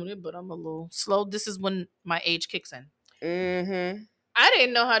capable of doing it, but I'm a little slow. This is when my age kicks in. Mm-hmm. I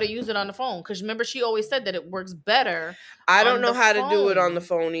didn't know how to use it on the phone because remember she always said that it works better. I don't know how to do it on the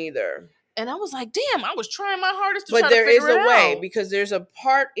phone either. And I was like, damn, I was trying my hardest to try to figure it out. But there is a way, because there's a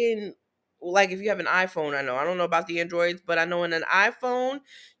part in, like if you have an iPhone, I don't know about the Androids, but I know in an iPhone,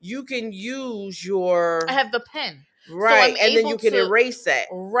 you can use your... I have the pen. Right, so and then you can erase that.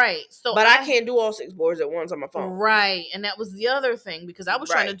 Right. So but I can't do all 6 boards at once on my phone. Right, and that was the other thing, because I was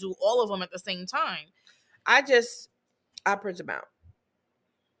trying to do all of them at the same time. I print them out.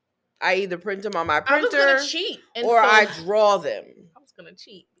 I either print them on my printer, I was gonna cheat, or I draw them. I was gonna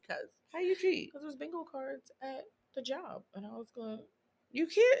cheat because how you cheat? Because there's bingo cards at the job, and I was gonna. You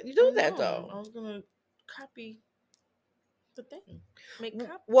can't do that though. I was gonna copy the thing. Make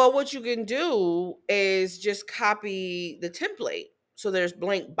copy. Well, what you can do is just copy the template, so there's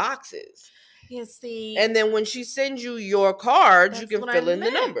blank boxes. Yeah, see. And then when she sends you your cards, you can fill in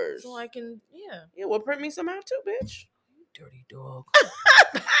the numbers. So I can, yeah. Well, print me some out too, bitch. Dirty dog.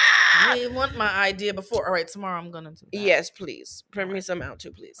 You want my idea before? All right, tomorrow I'm gonna do that. Yes, please print me some out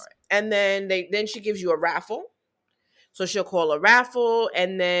too, please. Right. And then she gives you a raffle. So she'll call a raffle,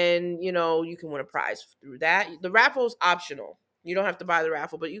 and then you can win a prize through that. The raffle is optional. You don't have to buy the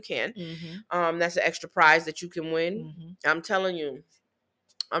raffle, but you can. Mm-hmm. That's an extra prize that you can win. Mm-hmm. I'm telling you,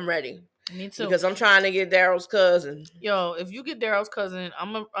 I'm ready. Me too. Because I'm trying to get Daryl's cousin. Yo, if you get Daryl's cousin,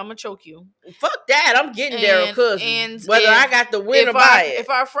 I'm gonna choke you. Fuck that! I'm getting Daryl's cousin. And whether I got the win or buy it.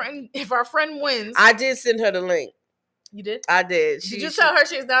 If our friend wins, I did send her the link. You did? I did. Did you tell her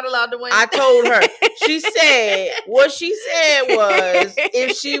she's not allowed to win? I told her. She said what she said was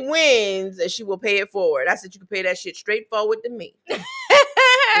if she wins, that she will pay it forward. I said you can pay that shit straight forward to me.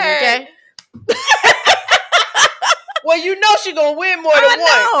 Okay. Well, she gonna win more than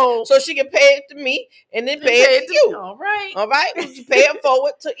one, so she can pay it to me and then pay it to you. All right. You pay it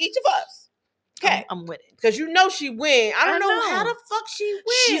forward to each of us. Okay, I'm with it because she win. I don't know how the fuck she wins.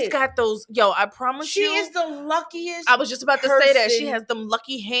 She's got those. Yo, I promise she is the luckiest. I was just about to say that she has them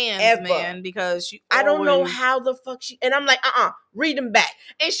lucky hands, ever. Man. Because she. I don't know how the fuck she. And I'm like, read them back,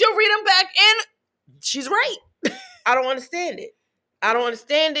 and she'll read them back, and she's right. I don't understand it. I don't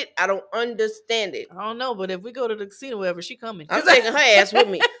understand it. I don't know, but if we go to the casino, wherever she coming, I'm taking her ass with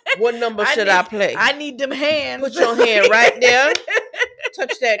me. What number should I play? I need them hands. Put your hand right there.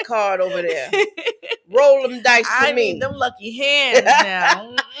 Touch that card over there. Roll them dice for me. I need them lucky hands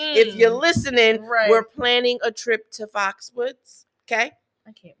now. If you're listening, we're planning a trip to Foxwoods. Okay?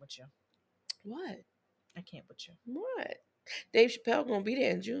 I can't with you. What? I can't with you. What? Dave Chappelle gonna be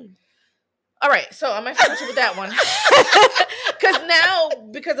there in June. All right, so I might fuck with you with that one. Because now,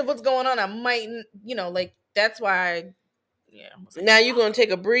 because of what's going on, I might, like, that's why like, now you're going to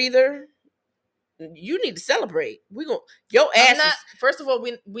take a breather. You need to celebrate. Your ass is, first of all,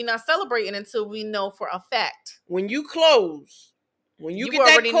 we not celebrating until we know for a fact. When you close, when you get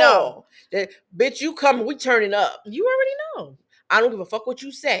that call, that bitch, you coming, we turning up. You already know. I don't give a fuck what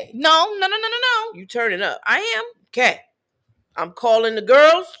you say. No. You turning up. I am. Okay. I'm calling the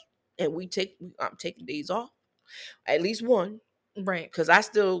girls, and I'm taking days off. At least one. Right. Because I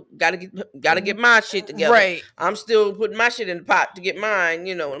still gotta get my shit together. Right. I'm still putting my shit in the pot to get mine.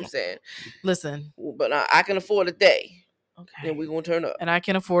 You know what I'm saying? Listen. But I can afford a day. Okay. And we're gonna turn up. And I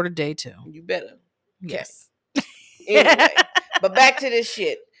can afford a day too. You better. Yes. Anyway. But back to this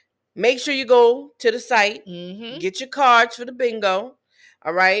shit. Make sure you go to the site. Mm-hmm. Get your cards for the bingo.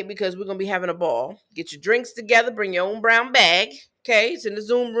 All right, because we're gonna be having a ball. Get your drinks together. Bring your own brown bag. Okay, it's in the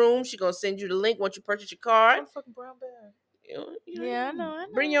Zoom room. She's gonna send you the link once you purchase your card. What fucking brown bag? I know.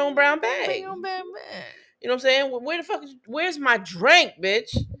 Bring your own brown bag. Bring your own brown bag. You know what I'm saying? Where the fuck where's my drink,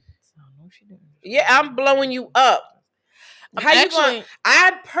 bitch? No, she didn't. Yeah, I'm blowing you up.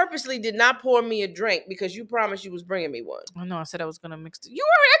 I purposely did not pour me a drink because you promised you was bringing me one. I know. I said I was gonna mix it. I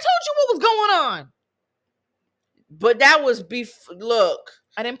told you what was going on. But that was look.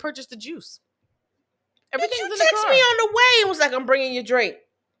 I didn't purchase the juice. Everything's in the car. You texted me on the way and was like, I'm bringing you a drink.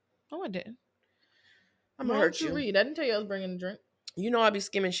 No, I didn't. I'm gonna hurt you. Read. I didn't tell you I was bringing a drink. You know I be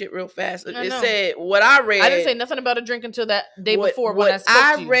skimming shit real fast. It said what I read. I didn't say nothing about a drink until that day before when I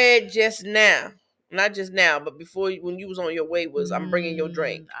spoke to you. Read just now, not just now, but before when you was on your way was I'm bringing your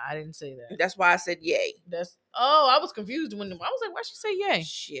drink. I didn't say that. That's why I said yay. I was confused when I was like, why'd she say yay?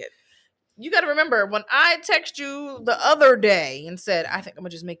 Shit. You got to remember when I text you the other day and said I think I'm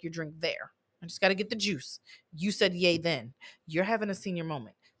gonna just make your drink there. I just got to get the juice. You said yay then. You're having a senior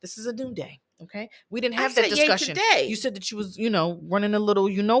moment. This is a new day. Okay. We didn't have that discussion. Today. You said that you was, running a little,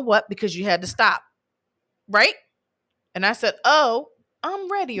 because you had to stop. Right? And I said, oh,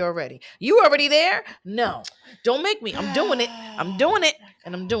 I'm ready already. You already there? No. Don't make me. I'm doing it. I'm doing it.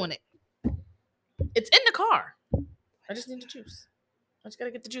 And I'm doing it. It's in the car. I just need the juice. I just got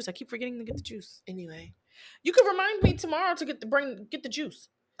to get the juice. I keep forgetting to get the juice. Anyway. You could remind me tomorrow to get the juice.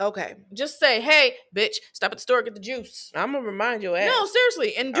 Okay. Just say, hey, bitch, stop at the store, get the juice. I'm going to remind your ass. No,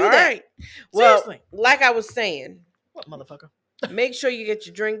 seriously. And do that. Right. Well, seriously. Like I was saying. What motherfucker? Make sure you get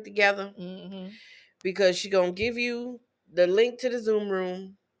your drink together. Mm-hmm. Because she's going to give you the link to the Zoom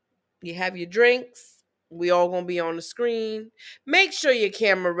room. You have your drinks. We all going to be on the screen. Make sure your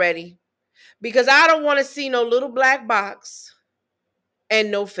camera ready. Because I don't want to see no little black box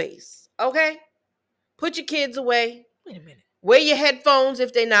and no face. Okay? Put your kids away. Wait a minute. Wear your headphones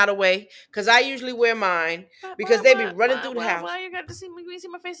if they're not away, because I usually wear mine because they be running through the house. Why you got to see me? You see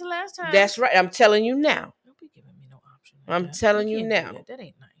my face the last time. That's right. I'm telling you now. Don't be giving me no option. I'm telling you now. That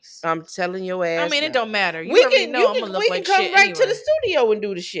ain't nice. I'm telling your ass. I mean, it don't matter. We can come right to the studio and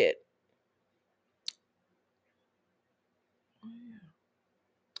do the shit.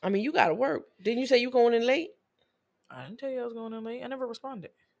 I mean, you gotta work. Didn't you say you going in late? I didn't tell you I was going in late. I never responded.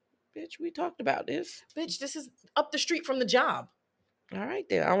 Bitch, we talked about this. Bitch, this is up the street from the job. All right,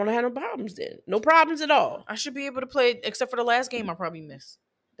 then. I don't want to have no problems then. No problems at all. I should be able to play, except for the last game I probably missed.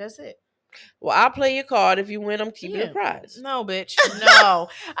 That's it. Well, I'll play your card. If you win, I'm keeping the prize. No, bitch. No.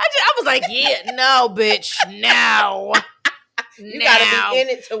 I was like, yeah, no, bitch. No. You got to be in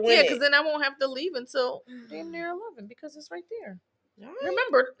it to win. Yeah, because then I won't have to leave until damn near 11 because it's right there. Right.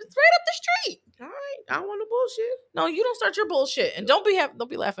 Remember, it's right up the street. All right, I don't want no bullshit. No, you don't start your bullshit, and don't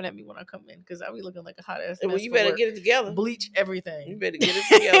be laughing at me when I come in because I be looking like a hot ass. Well, you better get it together. Bleach everything. You better get it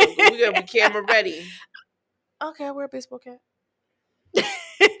together. We gotta be camera ready. Okay, I wear a baseball cap.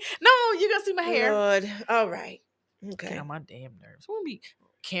 No, you gotta see my hair. Good. All right. Okay. Get on my damn nerves. I want to be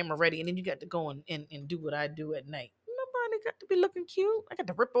camera ready, and then you got to go and do what I do at night. Nobody got to be looking cute. I got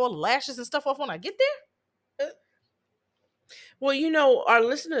to rip all the lashes and stuff off when I get there. Well, our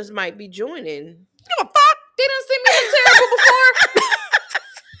listeners might be joining. Give a fuck. They didn't see me look terrible before.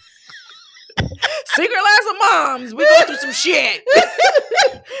 Secret Lives of Moms. We going through some shit.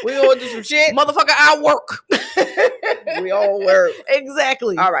 We going through some shit? Motherfucker, I work. We all work.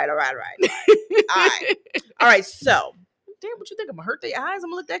 Exactly. All right. All right, so. Damn, what you think? I'm gonna hurt their eyes? I'm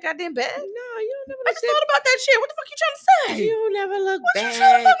gonna look that goddamn bad? No, you don't never look I just thought about that shit. What the fuck you trying to say? You never look what bad. What you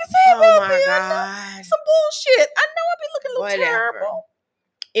trying to fucking say about me? God. Some bullshit. I know I be looking a little terrible.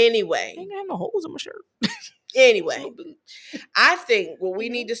 Anyway. I ain't got no holes in my shirt. Anyway. I think what we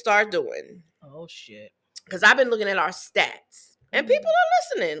need to start doing. Oh, shit. Because I've been looking at our stats. And people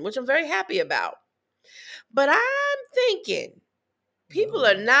are listening, which I'm very happy about. But I'm thinking People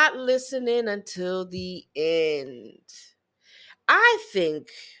are not listening until the end. I think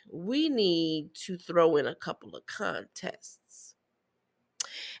we need to throw in a couple of contests.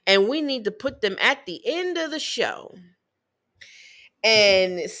 And we need to put them at the end of the show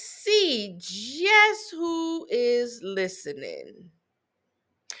and see just who is listening.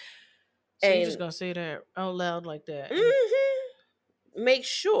 So you're just gonna say that out loud like that? Make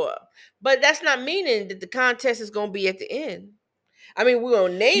sure. But that's not meaning that the contest is gonna be at the end. I mean, we're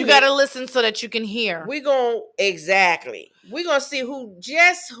gonna name it. You gotta listen so that you can hear. We're gonna see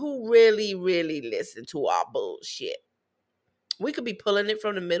who really, really listen to our bullshit. We could be pulling it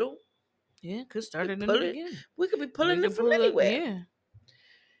from the middle. Yeah, could start it in the beginning. We could be pulling it from anywhere. Yeah.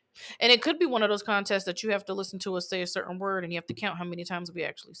 And it could be one of those contests that you have to listen to us say a certain word and you have to count how many times we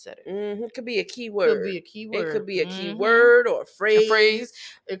actually said it. It could be a keyword. It could be a keyword. It could be a keyword or a phrase.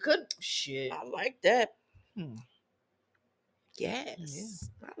 It could. Shit. I like that. Yes.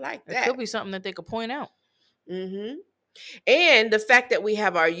 Yeah. I like that. It could be something that they could point out. And the fact that we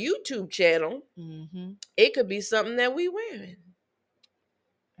have our YouTube channel, it could be something that we wearing.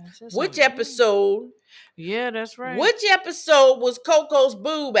 Which episode? Yeah, that's right. Which episode was Coco's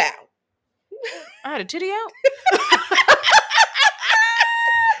boob out? I had a titty out.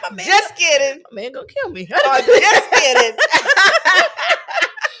 Just kidding. My man gonna kill me. Just kidding.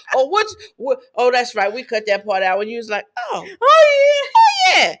 Oh, that's right. We cut that part out when you was like, oh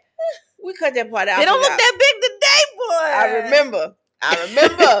yeah. We cut that part out. They don't look that big today, boy. I remember.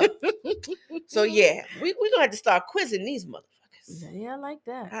 So yeah, we gonna have to start quizzing these motherfuckers. Yeah, I like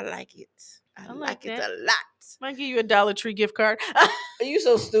that. I like it. I like it a lot. Might give you a Dollar Tree gift card. You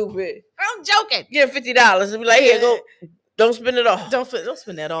so stupid. I'm joking. Give $50 and be like, here, go. Don't spend it all. Don't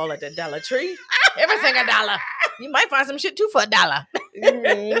spend that all at the Dollar Tree. Everything $1. You might find some shit too for $1.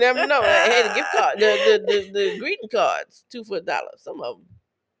 You never know. Hey, the gift card, the greeting cards, $2 for $1. Some of them.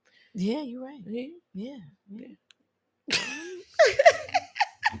 Yeah, you're right. Yeah.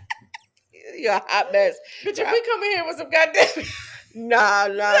 You're a hot mess. Bitch, if we come in here with some goddamn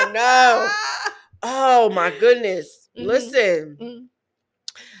No. Oh my goodness. Listen.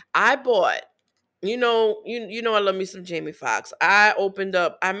 I bought, you know I love me some Jamie Foxx. I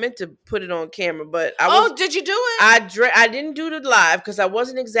meant to put it on camera, but did you do it? I didn't do the live because I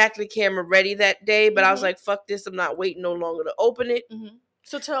wasn't exactly camera ready that day, but I was like, fuck this, I'm not waiting no longer to open it.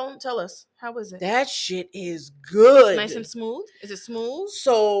 So tell us, how was it? That shit is good. Nice and smooth? Is it smooth?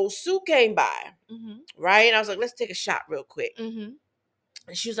 So Sue came by, right? And I was like, let's take a shot real quick. And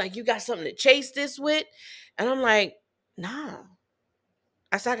she was like, you got something to chase this with? And I'm like, nah.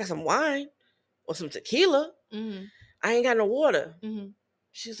 I said, I got some wine or some tequila. I ain't got no water.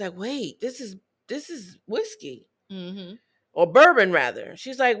 She's like, wait, this is whiskey. Or bourbon, rather.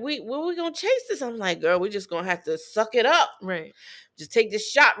 She's like, we gonna chase this? I'm like, girl, we just gonna have to suck it up. Right. Just take this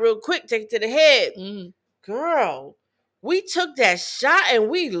shot real quick, take it to the head. Girl, we took that shot and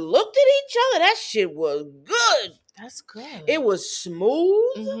we looked at each other. That shit was good. That's good. It was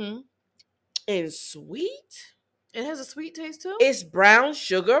smooth and sweet. It has a sweet taste too? It's brown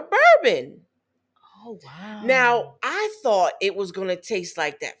sugar bourbon. Oh, wow. Now, I thought it was going to taast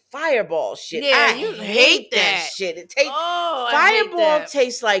like that Fireball shit. Yeah, I hate that shit. It tastes Fireball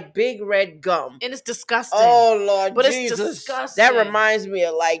tastes like big red gum. And it's disgusting. Oh, Lord but Jesus. It's disgusting. That reminds me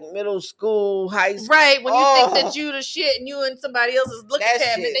of like middle school, high school. Right, when you think that you the shit and you and somebody else's liquor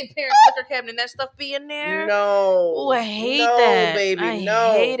cabinet, they parents' liquor cabinet, and that stuff be in there. No. Oh, I hate that. Baby,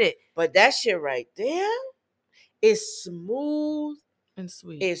 I hate it. But that shit right there is smooth. And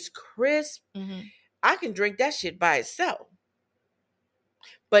sweet. It's crisp. I can drink that shit by itself.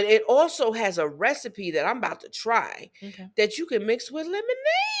 But it also has a recipe that I'm about to try that you can mix with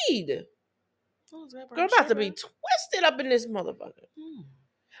lemonade. Oh, is that Girl, I'm about to be twisted up in this motherfucker.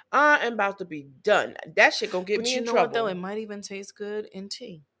 I am about to be done. That shit gonna get me in trouble. But you know what, though? It might even taste good in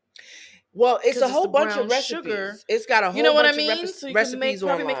tea. Well, it's a whole bunch of recipes. Sugar. It's got a whole bunch of so you recipes can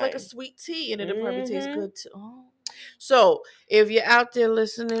online. Make like a sweet tea and it'll probably taste good too. Oh. So, if you're out there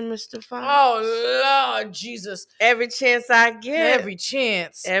listening, Mr. Fox. Oh, Lord Jesus. Every chance I get. Every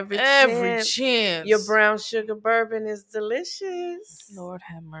chance. Every chance. Your brown sugar bourbon is delicious. Lord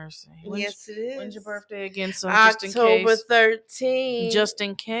have mercy. Yes, it is. When's your birthday again? So October 13th. Just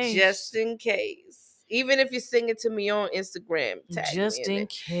in case. Just in case. Even if you sing it to me on Instagram. Just in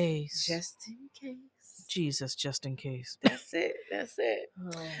case. Just in case. Jesus, just in case. That's it.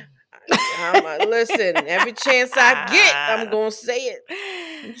 Listen, every chance I get, I'm gonna say it.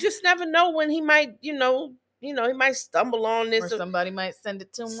 You just never know when he might, he might stumble on this. Or somebody might send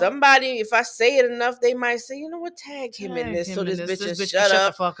it to him. Somebody, if I say it enough, they might say, you know what, tag him in this so this bitch just shut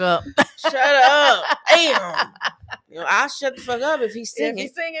up. The fuck up. Shut up. Damn. I'll shut the fuck up if he's singing. If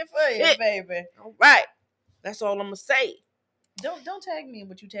he's singing for you, baby. All right. That's all I'm gonna say. Don't tag me in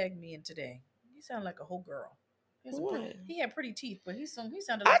what you tagged me in today. You sound like a whole girl. He had pretty teeth, but he sounded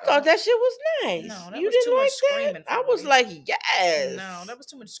like I thought that shit was nice. No, that was too much screaming. I was like, yes. No, that was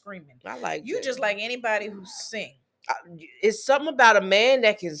too much screaming. I like you. Just like anybody who sing. It's something about a man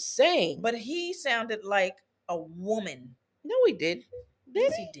that can sing. But he sounded like a woman. No, he did.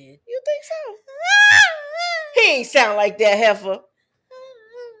 Yes, he did. You think so? He ain't sound like that, heifer.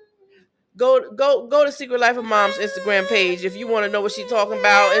 Go to Secret Life of Mom's Instagram page if you want to know what she's talking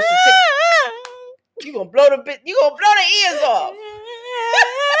about. It's you gonna blow the ears off.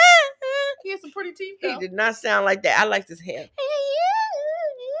 He has some pretty teeth, though. He did not sound like that. I liked his hair.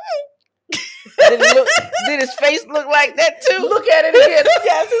 Did his face look like that too? Look at it again.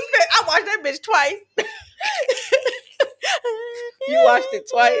 Yes, his face. I watched that bitch twice. You watched it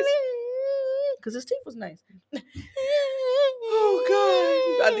twice? Because his teeth was nice. Oh, God.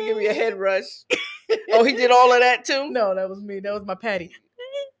 You about to give me a head rush. Oh, he did all of that too? No, that was me. That was my Patty.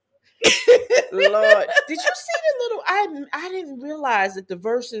 Lord. Did you see the little... I didn't realize that the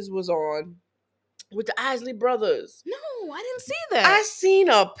Versus was on with the Isley Brothers. No, I didn't see that. I seen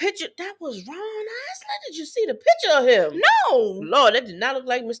a picture. That was Ron Isley. Did you see the picture of him? No. Lord, that did not look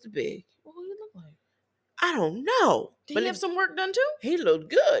like Mr. Big. What did he look like? I don't know. Did he have some work done too? He looked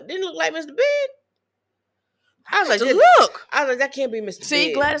good. Didn't look like Mr. Big. I was like, look. I was like, that can't be Mr. Big.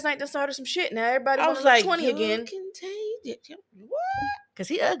 See, Gladys Knight just started some shit. Now everybody wants like 20 again. What? Because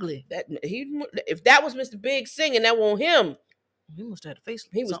he ugly. If that was Mr. Big singing, that wasn't him. He must have had a face.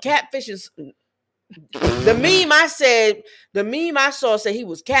 He was catfishing. The meme I saw said he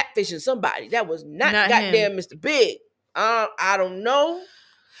was catfishing somebody. That was not goddamn him. Mr. Big. I don't know,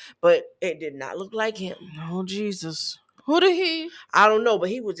 but it did not look like him. Oh, Jesus. Who did he? I don't know, but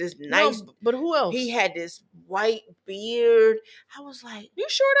he was just nice. No, but who else? He had this white beard. I was like, you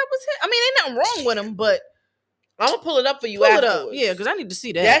sure that was him? I mean, ain't nothing wrong with him, but I'm gonna pull it up for you afterwards. It up. Yeah, because I need to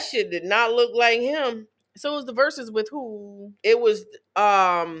see that. That shit did not look like him. So it was the Verses with who? It was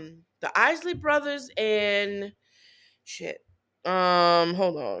the Isley Brothers and shit.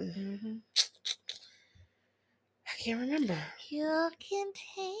 Hold on. Mm-hmm. I can't remember. You can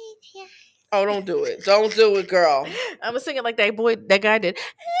take your... Oh, don't do it. Don't do it, girl. I'm gonna sing it like that guy did.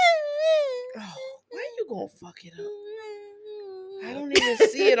 Oh, why you gonna fuck it up? I don't even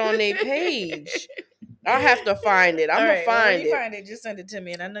see it on their page. I have to find it. I'm gonna find it. When you find it, just send it to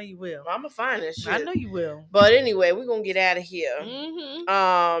me, and I know you will. I'm gonna find that shit. I know you will. But anyway, we're gonna get out of here.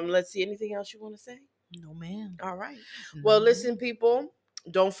 Mm-hmm. Let's see. Anything else you want to say? No, ma'am. All right. Well, listen, people.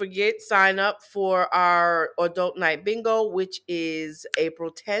 Don't forget, sign up for our Adult Night Bingo, which is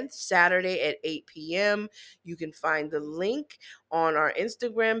April 10th, Saturday at 8 p.m. You can find the link on our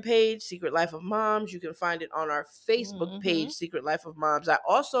Instagram page, Secret Life of Moms. You can find it on our Facebook page, Secret Life of Moms. I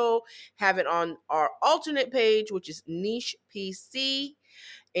also have it on our alternate page, which is Niche PC,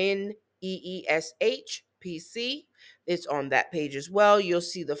 NEESH PC. It's on that page as well. You'll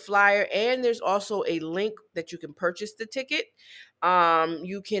see the flyer, and there's also a link that you can purchase the ticket.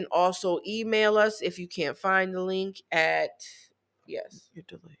 You can also email us if you can't find the link at... Yes. You're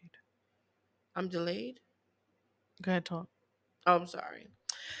delayed. I'm delayed? Go ahead, talk. Oh, I'm sorry.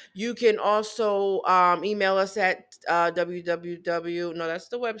 You can also email us at www. No, that's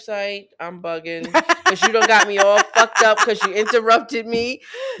the website. I'm bugging because you done got me all fucked up because you interrupted me.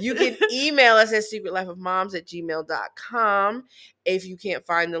 You can email us at secretlifeofmoms@gmail.com if you can't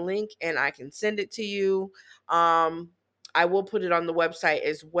find the link, and I can send it to you. I will put it on the website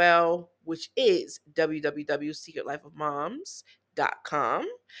as well, which is www.secretlifeofmoms.com.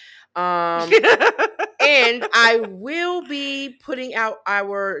 And I will be putting out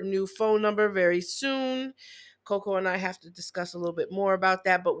our new phone number very soon. Coco and I have to discuss a little bit more about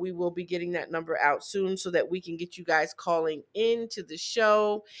that, but we will be getting that number out soon so that we can get you guys calling into the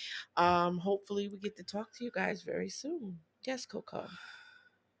show. Hopefully we get to talk to you guys very soon. Yes, Coco.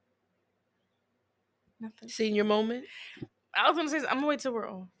 Nothing. Senior moment? I was going to say, I'm going to wait till we're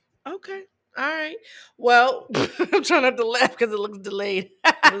off. Okay. All right. Well, I'm trying not to laugh because it looks delayed.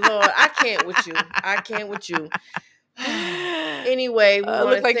 Lord, I can't with you. Anyway, we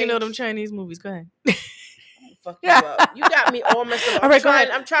look like you know them Chinese movies. Go ahead. Fuck you up. You got me all messed up. All right, go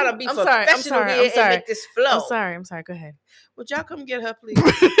ahead. I'm trying to be professional here and make this flow. I'm sorry. Go ahead. Would y'all come get her, please?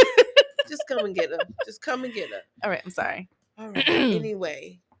 Just come and get her. All right, I'm sorry. All right.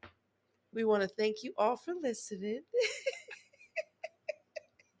 Anyway, we want to thank you all for listening.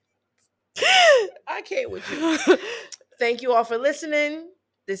 I can't with you. Thank you all for listening.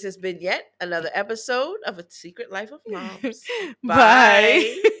 This has been yet another episode of A Secret Life of Moms.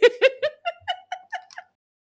 Bye.